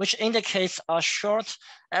 which indicates a short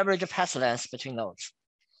average path length between nodes.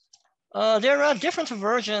 There are different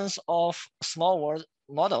versions of small world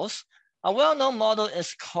models. A well-known model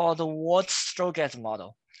is called the Ward-Strogat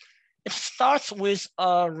model. It starts with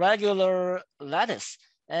a regular lattice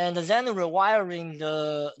and then rewiring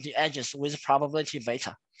the edges with probability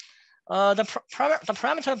beta. The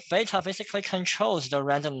parameter beta basically controls the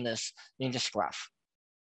randomness in this graph.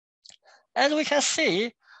 As we can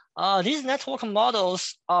see, these network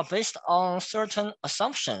models are based on certain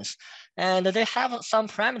assumptions, and they have some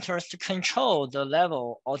parameters to control the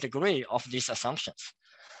level or degree of these assumptions.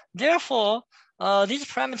 Therefore, these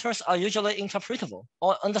parameters are usually interpretable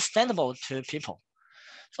or understandable to people.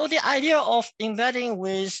 So the idea of embedding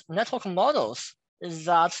with network models is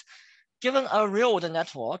that given a real-world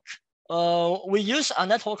network, we use a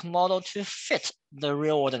network model to fit the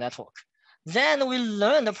real-world network. Then we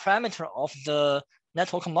learn the parameter of the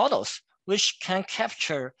network models, which can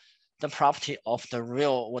capture the property of the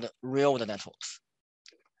real-world networks.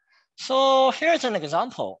 So here's an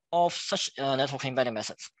example of such network embedding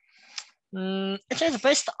methods. It is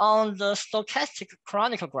based on the stochastic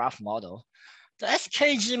chronicle graph model. The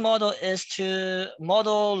SKG model is to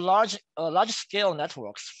model large-scale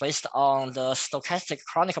networks based on the stochastic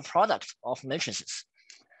chronicle product of matrices.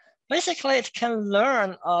 Basically, it can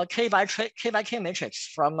learn a K by K matrix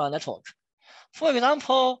from a network. For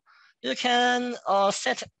example, you can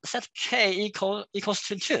set K equals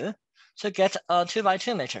to 2 to get a 2 by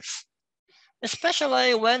 2 matrix,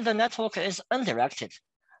 especially when the network is undirected.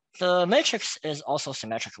 The matrix is also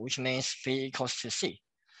symmetric, which means B equals to C.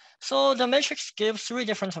 So the matrix gives 3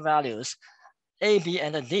 different values, A, B,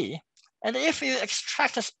 and D. And if you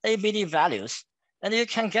extract ABD values, then you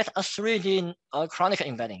can get a 3D chronicle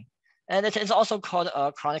embedding. And it is also called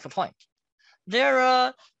a chronicle point. There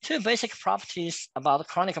are 2 basic properties about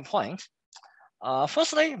chronicle point.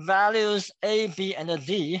 Firstly, values A, B, and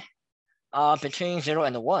D are between 0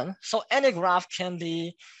 and 1. So any graph can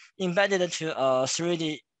be embedded to a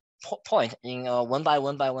 3D point in a 1 by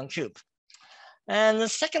 1 by 1 cube.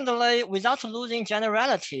 And secondly, without losing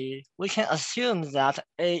generality, we can assume that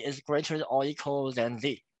A is greater or equal than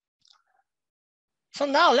D. So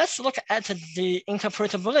now let's look at the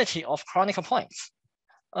interpretability of chronicle points.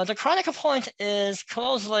 The chronicle point is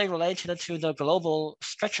closely related to the global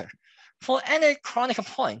structure. For any chronicle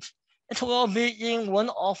point, it will be in one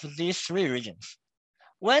of these 3 regions.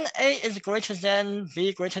 When A is greater than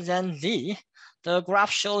B greater than D, the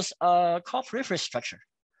graph shows a core-periphery structure.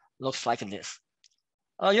 Looks like this.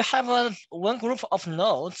 You have one group of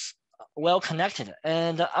nodes well connected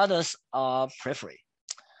and the others are periphery.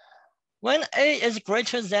 When A is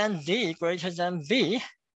greater than D greater than B,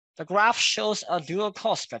 the graph shows a dual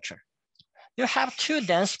core structure. You have two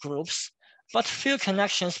dense groups, but few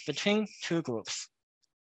connections between two groups.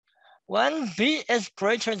 When B is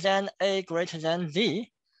greater than A greater than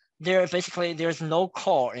D, there's no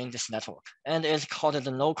core in this network, and it's called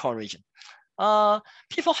the no core region.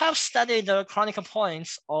 People have studied the chronicle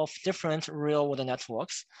points of different real-world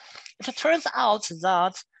networks. It turns out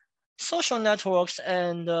that social networks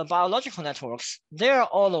and biological networks, they're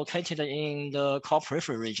all located in the core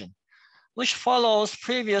periphery region, which follows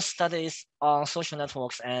previous studies on social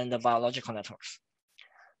networks and biological networks.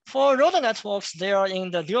 For rodent networks, they are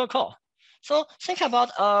in the dual core. So think about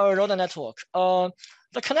a rodent network.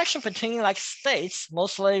 The connection between like states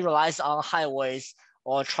mostly relies on highways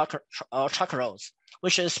or truck roads,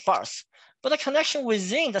 which is sparse. But the connection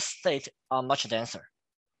within the state are much denser.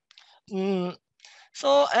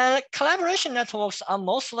 So collaboration networks are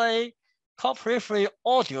mostly core periphery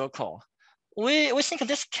or dual core. We think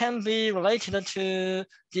this can be related to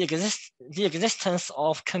the existence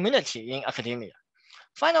of community in academia.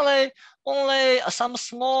 Finally, only some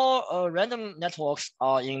small random networks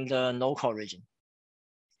are in the no-core region.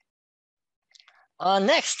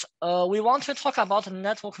 Next, we want to talk about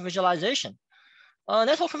network visualization.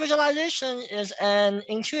 Network visualization is an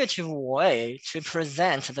intuitive way to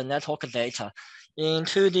present the network data in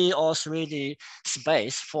 2D or 3D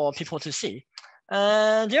space for people to see.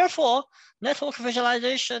 And therefore, network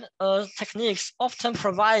visualization techniques often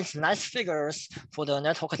provide nice figures for the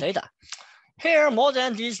network data. Here, more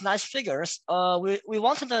than these nice figures, we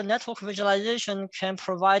want the network visualization can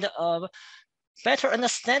provide a better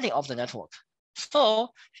understanding of the network. So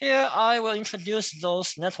here I will introduce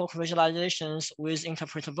those network visualizations with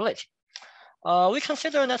interpretability. We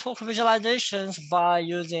consider network visualizations by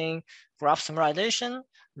using graph summarization,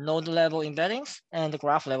 node level embeddings, and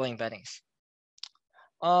graph level embeddings.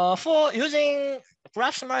 For using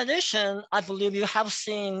graph summarization, I believe you have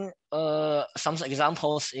seen some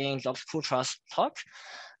examples in Dr. Koutra's talk.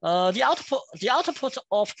 The output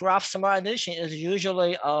of graph summarization is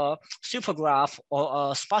usually a supergraph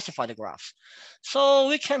or a specified graph. So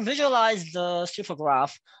we can visualize the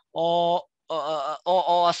supergraph or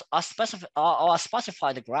a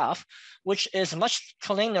specified graph, which is much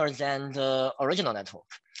cleaner than the original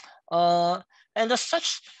network. And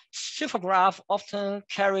such supergraph often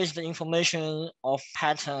carries the information of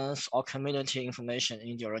patterns or community information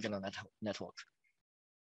in the original network.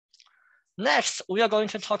 Next, we are going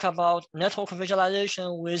to talk about network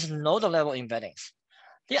visualization with node level embeddings.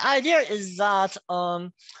 The idea is that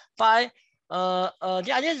by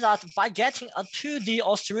getting a 2D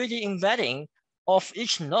or 3D embedding of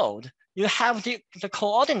each node, you have the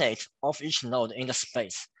coordinate of each node in the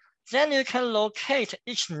space. Then you can locate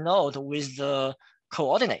each node with the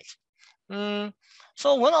coordinate.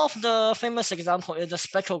 So one of the famous example is the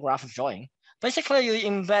spectral graph drawing. Basically, you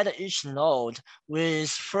embed each node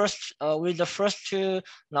with the first two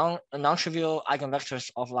non-trivial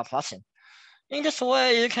eigenvectors of Laplacian. In this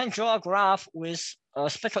way, you can draw a graph with a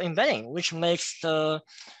spectral embedding, which makes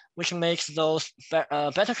those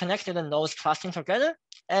better connected nodes clustering together.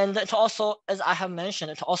 And it also, as I have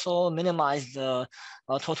mentioned, it also minimizes the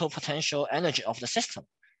total potential energy of the system.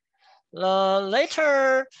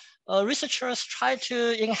 Later, researchers try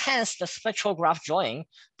to enhance the spectral graph drawing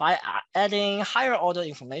by adding higher order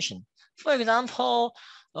information. For example,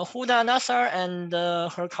 Huda Nassar and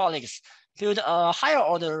her colleagues built a higher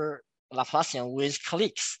order Laplacian with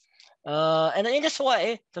cliques. And in this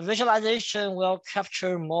way, the visualization will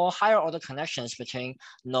capture more higher order connections between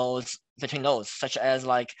nodes, such as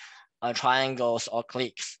like triangles or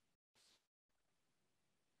cliques.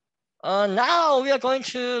 Now we are going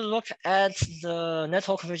to look at the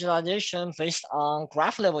network visualization based on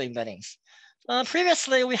graph level embeddings.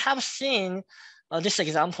 Previously, we have seen this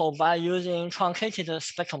example by using truncated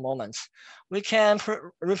spectral moments. We can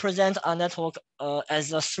represent a network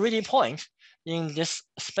as a 3D point in this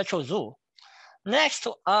spectral zoo. Next,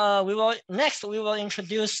 we will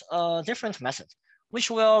introduce a different method, which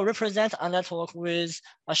will represent a network with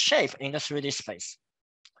a shape in the 3D space.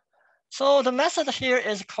 So the method here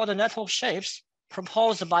is called network shapes,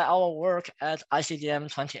 proposed by our work at ICDM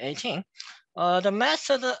 2018.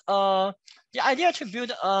 The idea to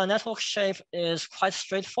build a network shape is quite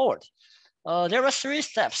straightforward. There are 3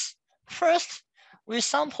 steps. First, we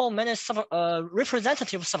sample many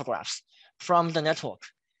representative subgraphs from the network.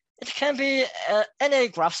 it can be any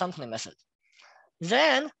graph sampling method.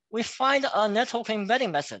 Then we find a network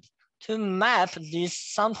embedding method to map these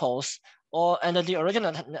samples and the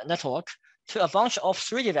original network to a bunch of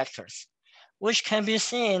 3D vectors, which can be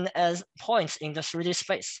seen as points in the 3D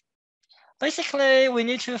space. Basically, we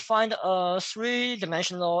need to find a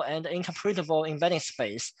 3-dimensional and interpretable embedding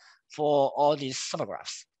space for all these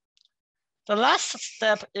subgraphs. The last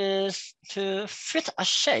step is to fit a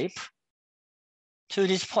shape to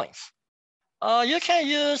these points. You can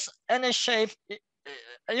use any shape.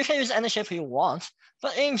 You can use any shape you want,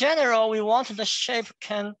 but in general, we want the shape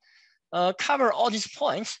can cover all these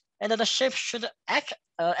points, and the shape should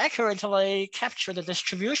accurately capture the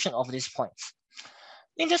distribution of these points.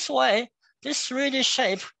 In this way, this 3D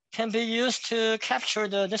shape can be used to capture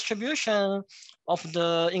the distribution of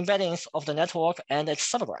the embeddings of the network and its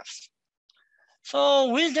subgraphs. So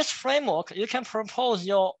with this framework, you can propose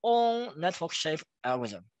your own network shape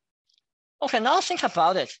algorithm. Okay, now think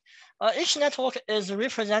about it. Each network is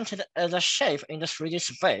represented as a shape in the 3D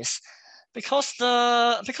space because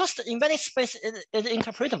the embedding space is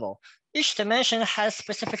interpretable. Each dimension has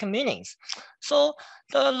specific meanings. So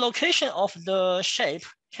the location of the shape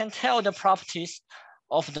can tell the properties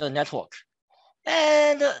of the network.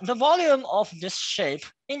 And the volume of this shape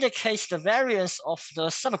indicates the variance of the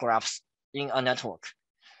subgraphs in a network.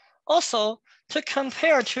 Also, to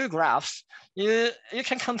compare two graphs, you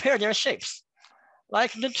can compare their shapes.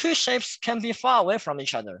 Like the two shapes can be far away from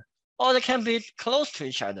each other, or they can be close to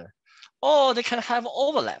each other, or they can have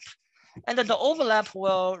overlap. And the overlap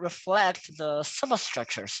will reflect the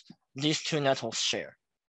substructures these two networks share.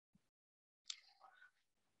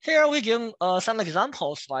 Here we give some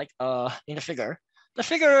examples like in the figure. The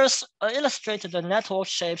figures illustrate the network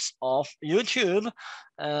shapes of YouTube,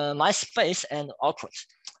 MySpace, and Awkward.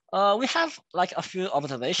 We have like a few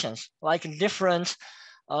observations, like different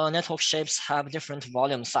network shapes have different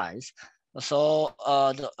volume size. So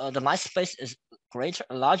the MySpace is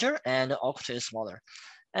larger, and Awkward is smaller.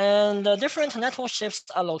 And the different network shapes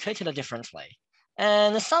are located differently.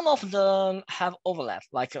 And some of them have overlap,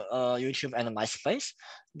 like YouTube and MySpace,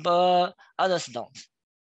 but others don't.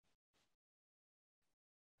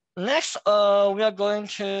 Next, we are going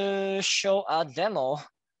to show a demo.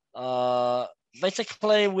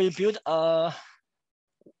 Basically, we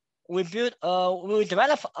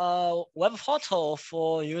develop a web portal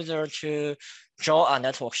for user to draw a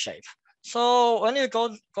network shape. So when you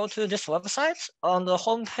go to this website, on the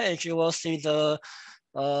home page, you will see the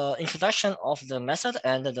introduction of the method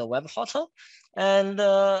and the web portal, and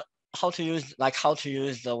how to use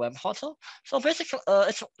the web portal. So basically,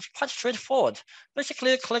 it's quite straightforward.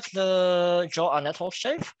 Basically, click the draw a network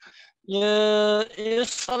shape. You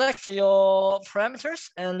select your parameters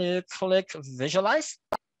and you click visualize.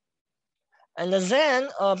 And then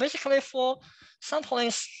basically for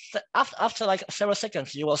sampling, after like several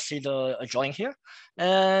seconds, you will see the drawing here.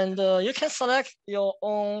 And you can select your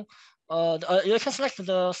own, you can select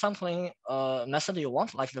the sampling method you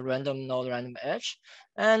want, like the random node, random edge.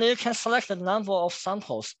 And you can select the number of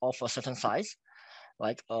samples of a certain size,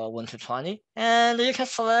 like 1 to 20. And you can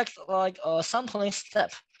select like a sampling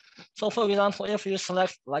step. So for example, if you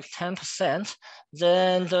select like 10%,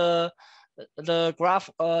 then the graph,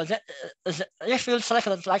 if you select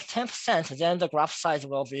like 10%, then the graph size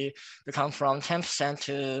will become from 10%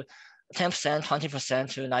 to 10%, 20%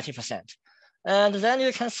 to 90%. And then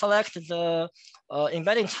you can select the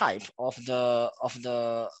embedding type of the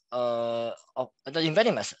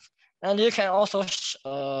embedding method. And you can also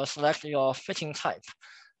select your fitting type.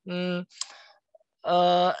 You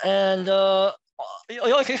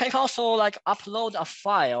can also like upload a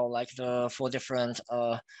file like for different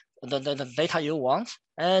the data you want.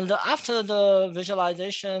 And after the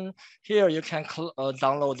visualization here, you can click the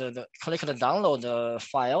download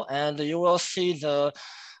file, and you will see the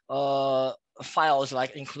files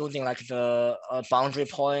like including like the boundary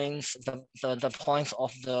points, the points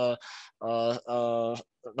of the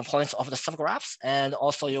points of the subgraphs, and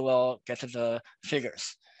also you will get the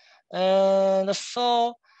figures. And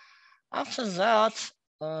so after that,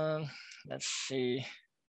 let's see.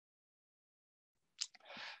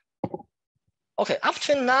 Okay, up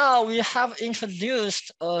to now, we have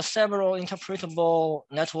introduced several interpretable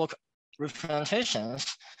network representations,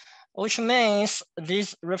 which means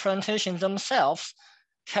these representations themselves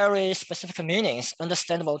carry specific meanings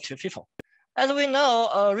understandable to people. As we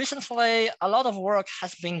know, recently, a lot of work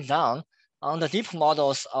has been done on the deep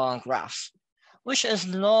models on graphs, which is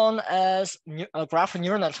known as graph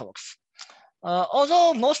neural networks.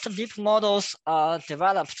 Although most deep models are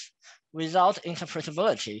developed without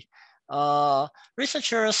interpretability,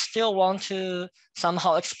 researchers still want to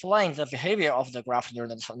somehow explain the behavior of the graph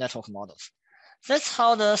neural network models. That's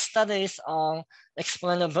how the studies on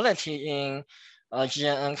explainability in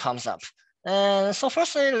GNN comes up. And so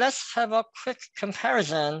firstly, let's have a quick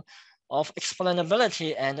comparison of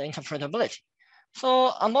explainability and interpretability.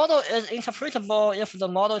 So a model is interpretable if the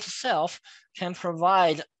model itself can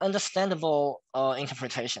provide understandable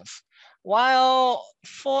interpretations. While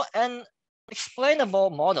for an explainable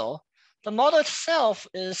model, the model itself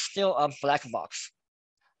is still a black box,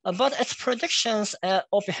 but its predictions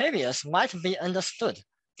or behaviors might be understood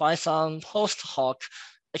by some post hoc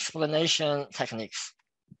explanation techniques.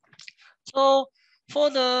 So for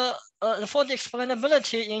the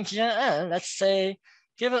explainability in GNN, let's say,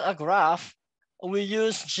 given a graph, we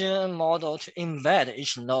use GNN model to embed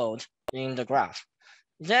each node in the graph.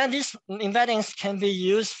 Then these embeddings can be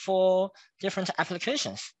used for different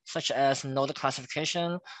applications, such as node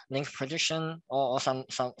classification, link prediction, or some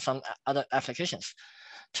other applications.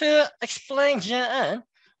 To explain GNN,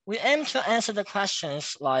 we aim to answer the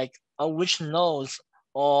questions like which nodes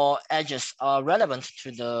or edges are relevant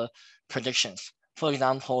to the predictions. For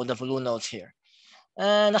example, the blue nodes here.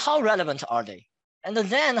 And how relevant are they? And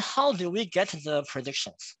then how do we get the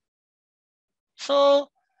predictions? So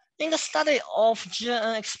in the study of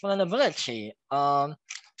GNN explainability,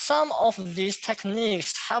 some of these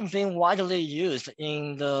techniques have been widely used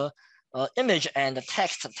in the image and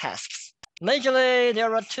text tasks. Majorly,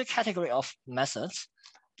 there are two categories of methods.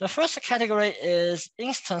 The first category is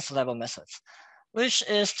instance level methods, which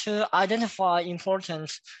is to identify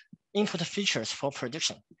important input features for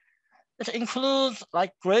prediction. It includes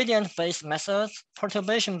like gradient-based methods,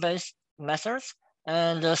 perturbation-based methods,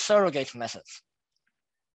 and surrogate methods.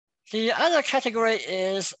 The other category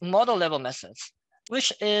is model level methods,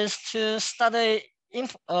 which is to study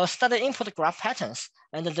input graph patterns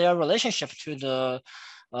and their relationship to the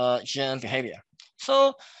GNN behavior.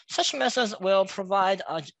 So such methods will provide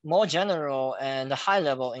a more general and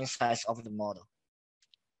high-level insights of the model.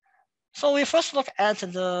 So we first look at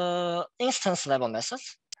the instance level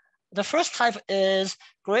methods. The first type is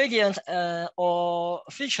gradient or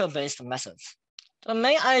feature-based methods. The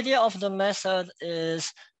main idea of the method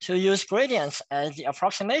is to use gradients as the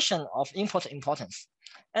approximation of input importance.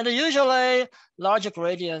 And usually larger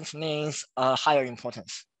gradients means higher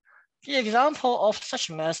importance. The example of such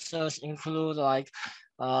methods include like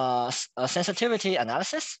sensitivity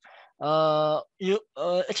analysis.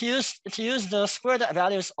 It use the squared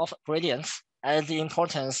values of gradients as the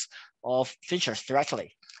importance of features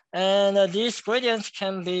directly. And these gradients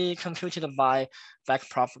can be computed by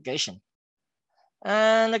backpropagation.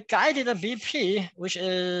 And guided BP, which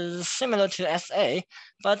is similar to SA,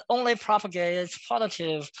 but only propagates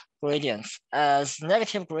positive gradients, as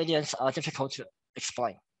negative gradients are difficult to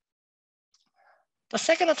explain. The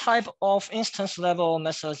second type of instance level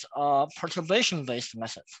methods are perturbation-based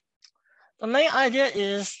methods. The main idea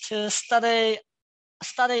is to study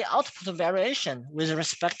output variation with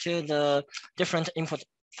respect to the different input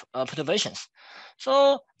perturbations.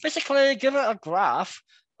 So basically, given a graph,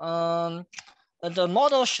 the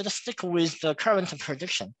model should stick with the current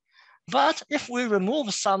prediction. But if we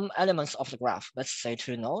remove some elements of the graph, let's say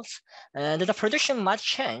 2 nodes, and the prediction might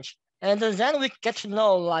change, and then we get to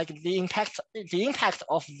know like the impact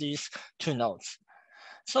of these 2 nodes.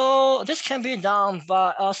 So this can be done,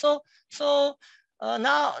 but now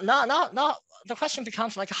the question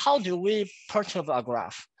becomes like, how do we perturb a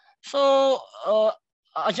graph? So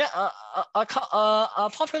a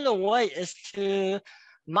popular way is to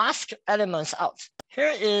mask elements out.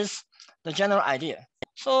 Here is the general idea.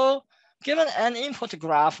 So given an input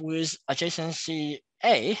graph with adjacency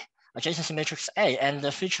A, adjacency matrix A, and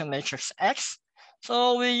the feature matrix X,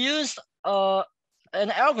 so we use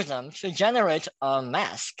an algorithm to generate a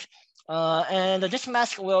mask. And this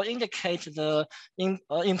mask will indicate the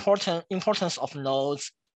importance of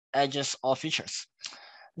nodes, edges, or features.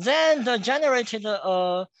 Then the generated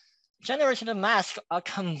masks are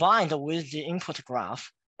combined with the input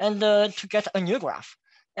graph and to get a new graph.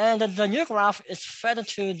 And the new graph is fed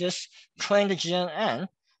to this trained GNN,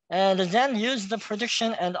 and then use the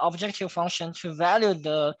prediction and objective function to value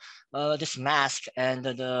this mask and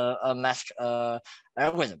the mask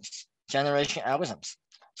algorithms, generation algorithms.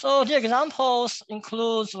 So the examples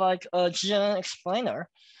includes like a GNN explainer,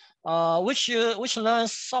 which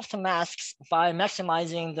learns soft masks by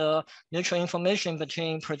maximizing the mutual information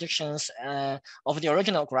between predictions of the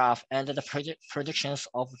original graph and the predictions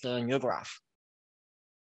of the new graph.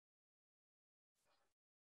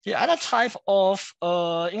 The other type of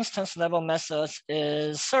instance level methods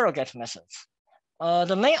is surrogate methods.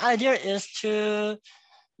 The main idea is to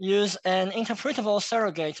use an interpretable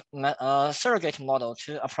surrogate model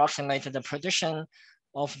to approximate the prediction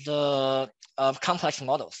of the complex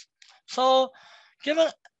models. So given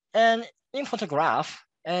an input graph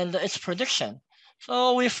and its prediction,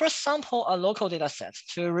 so we first sample a local data set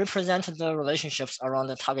to represent the relationships around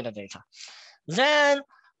the target data. Then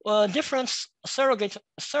different surrogate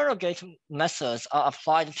methods are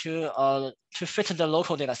applied to fit the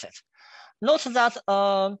local data set. Note that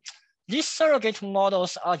these surrogate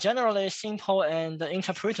models are generally simple and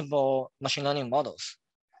interpretable machine learning models.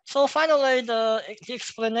 So finally, the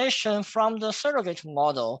explanation from the surrogate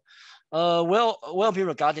model will be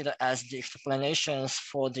regarded as the explanations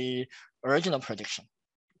for the original prediction.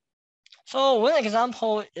 So one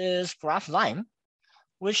example is GraphLime,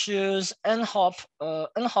 which use n-hop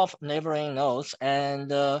neighboring nodes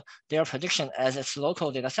and their prediction as its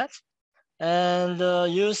local data set, and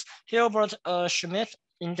use Hilbert-Schmidt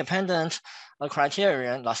independent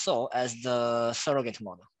criterion Lasso as the surrogate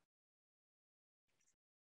model.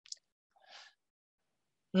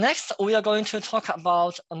 Next, we are going to talk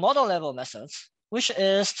about model level methods, which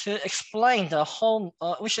is to explain the whole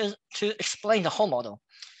model.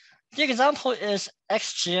 The example is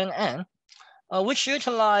XGNN, which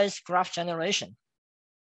utilize graph generation.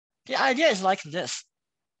 The idea is like this.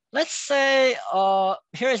 Let's say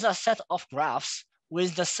here is a set of graphs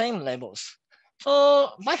with the same labels.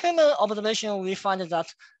 So by human observation, we find that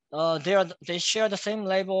they share the same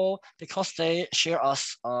label because they share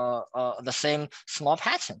the same small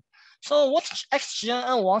pattern. So what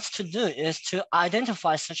XGNN wants to do is to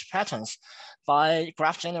identify such patterns by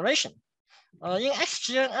graph generation. In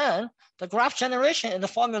XGNN, the graph generation is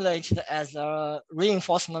formulated as a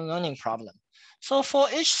reinforcement learning problem. So for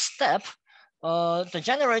each step, the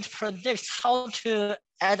generator predicts how to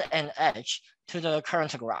add an edge to the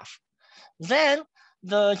current graph. Then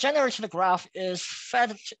the generated graph is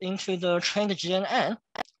fed into the trained GNN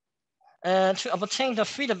to obtain the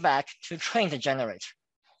feedback to train the generator.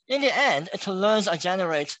 In the end, it learns a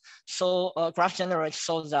graph generate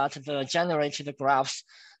so that the generated graphs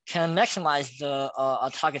can maximize the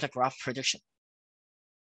target graph prediction.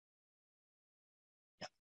 Yeah.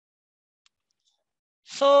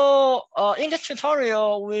 So in this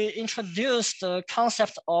tutorial, we introduced the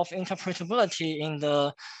concept of interpretability in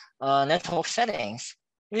the network settings.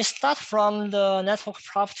 We start from the network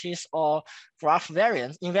properties or graph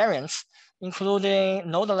invariants, including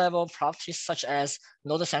node level properties such as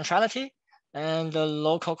node centrality and the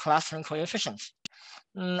local clustering coefficient.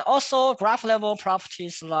 Also graph level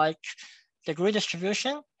properties like degree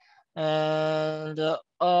distribution. And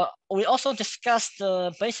we also discussed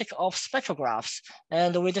the basic of spectrographs,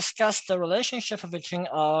 and we discussed the relationship between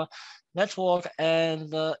a network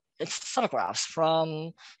and its subgraphs,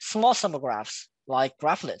 from small subgraphs like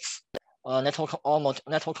graphlets,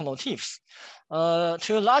 network motifs,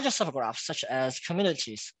 to larger subgraphs such as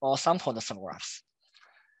communities or sampled subgraphs.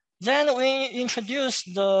 Then we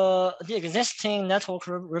introduced the existing network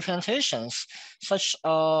representations,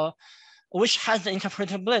 which has the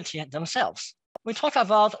interpretability themselves. We talk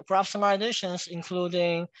about graph summarizations,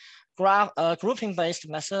 including grouping-based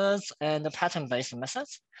methods and pattern-based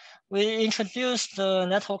methods. We introduced the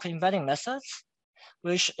network embedding methods,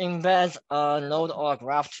 which embeds a node or a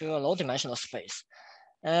graph to a low-dimensional space.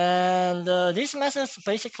 And these methods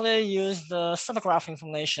basically use the subgraph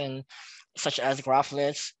information, such as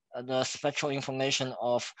graphlets, the spectral information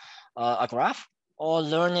of a graph, or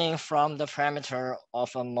learning from the parameter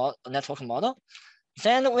of a network model.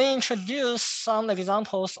 Then we introduce some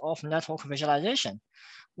examples of network visualization,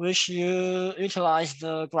 which utilize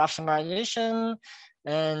the graph summarization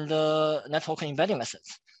and the network embedding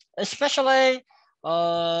methods. Especially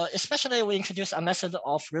we introduce a method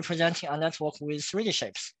of representing a network with 3D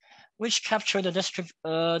shapes, which capture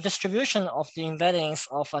the distribution of the embeddings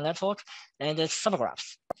of a network and its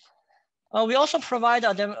subgraphs. We also provide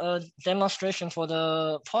a demonstration for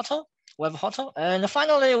the web portal. And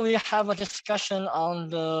finally, we have a discussion on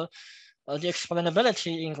the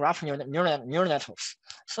explainability in graph neural networks.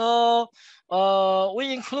 So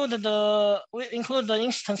we include the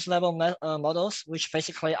instance level models, which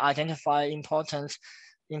basically identify important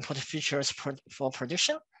input features for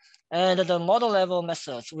prediction, and the model level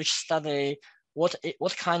methods, which study what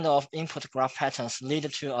kind of input graph patterns lead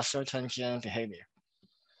to a certain GNN behavior.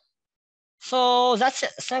 So that's it.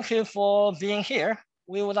 Thank you for being here.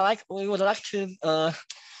 We would like to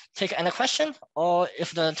take any question, or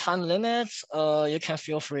if the time limits, you can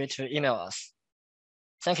feel free to email us.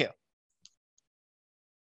 Thank you.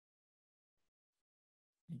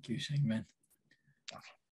 Thank you, Shengmin.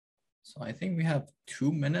 Okay. So I think we have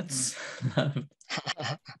 2 minutes left.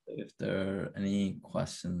 If there are any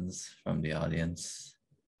questions from the audience,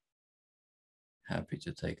 happy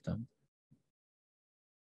to take them.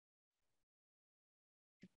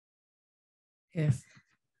 Yeah.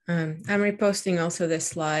 I'm reposting also the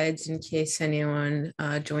slides in case anyone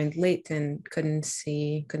joined late and couldn't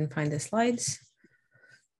find the slides.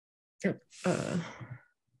 1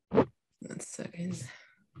 second.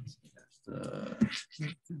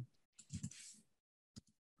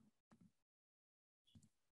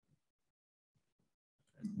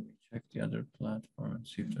 Check the other platform and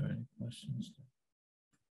see if there are any questions.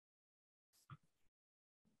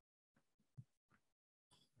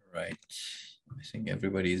 Right. I think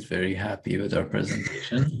everybody is very happy with our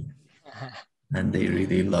presentation and they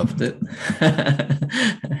really loved it.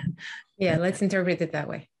 Yeah, let's interpret it that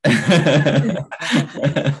way.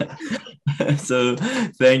 So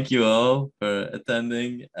thank you all for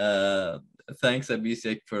attending. Thanks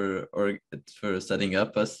Abhishek for setting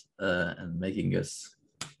up us and making us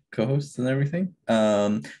co-hosts and everything.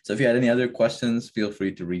 So if you had any other questions, feel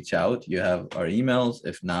free to reach out. You have our emails.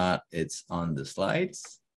 If not, it's on the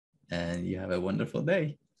slides. And you have a wonderful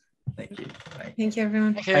day. Thank you. Bye. Thank you,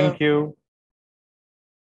 everyone. Thank you. Thank you.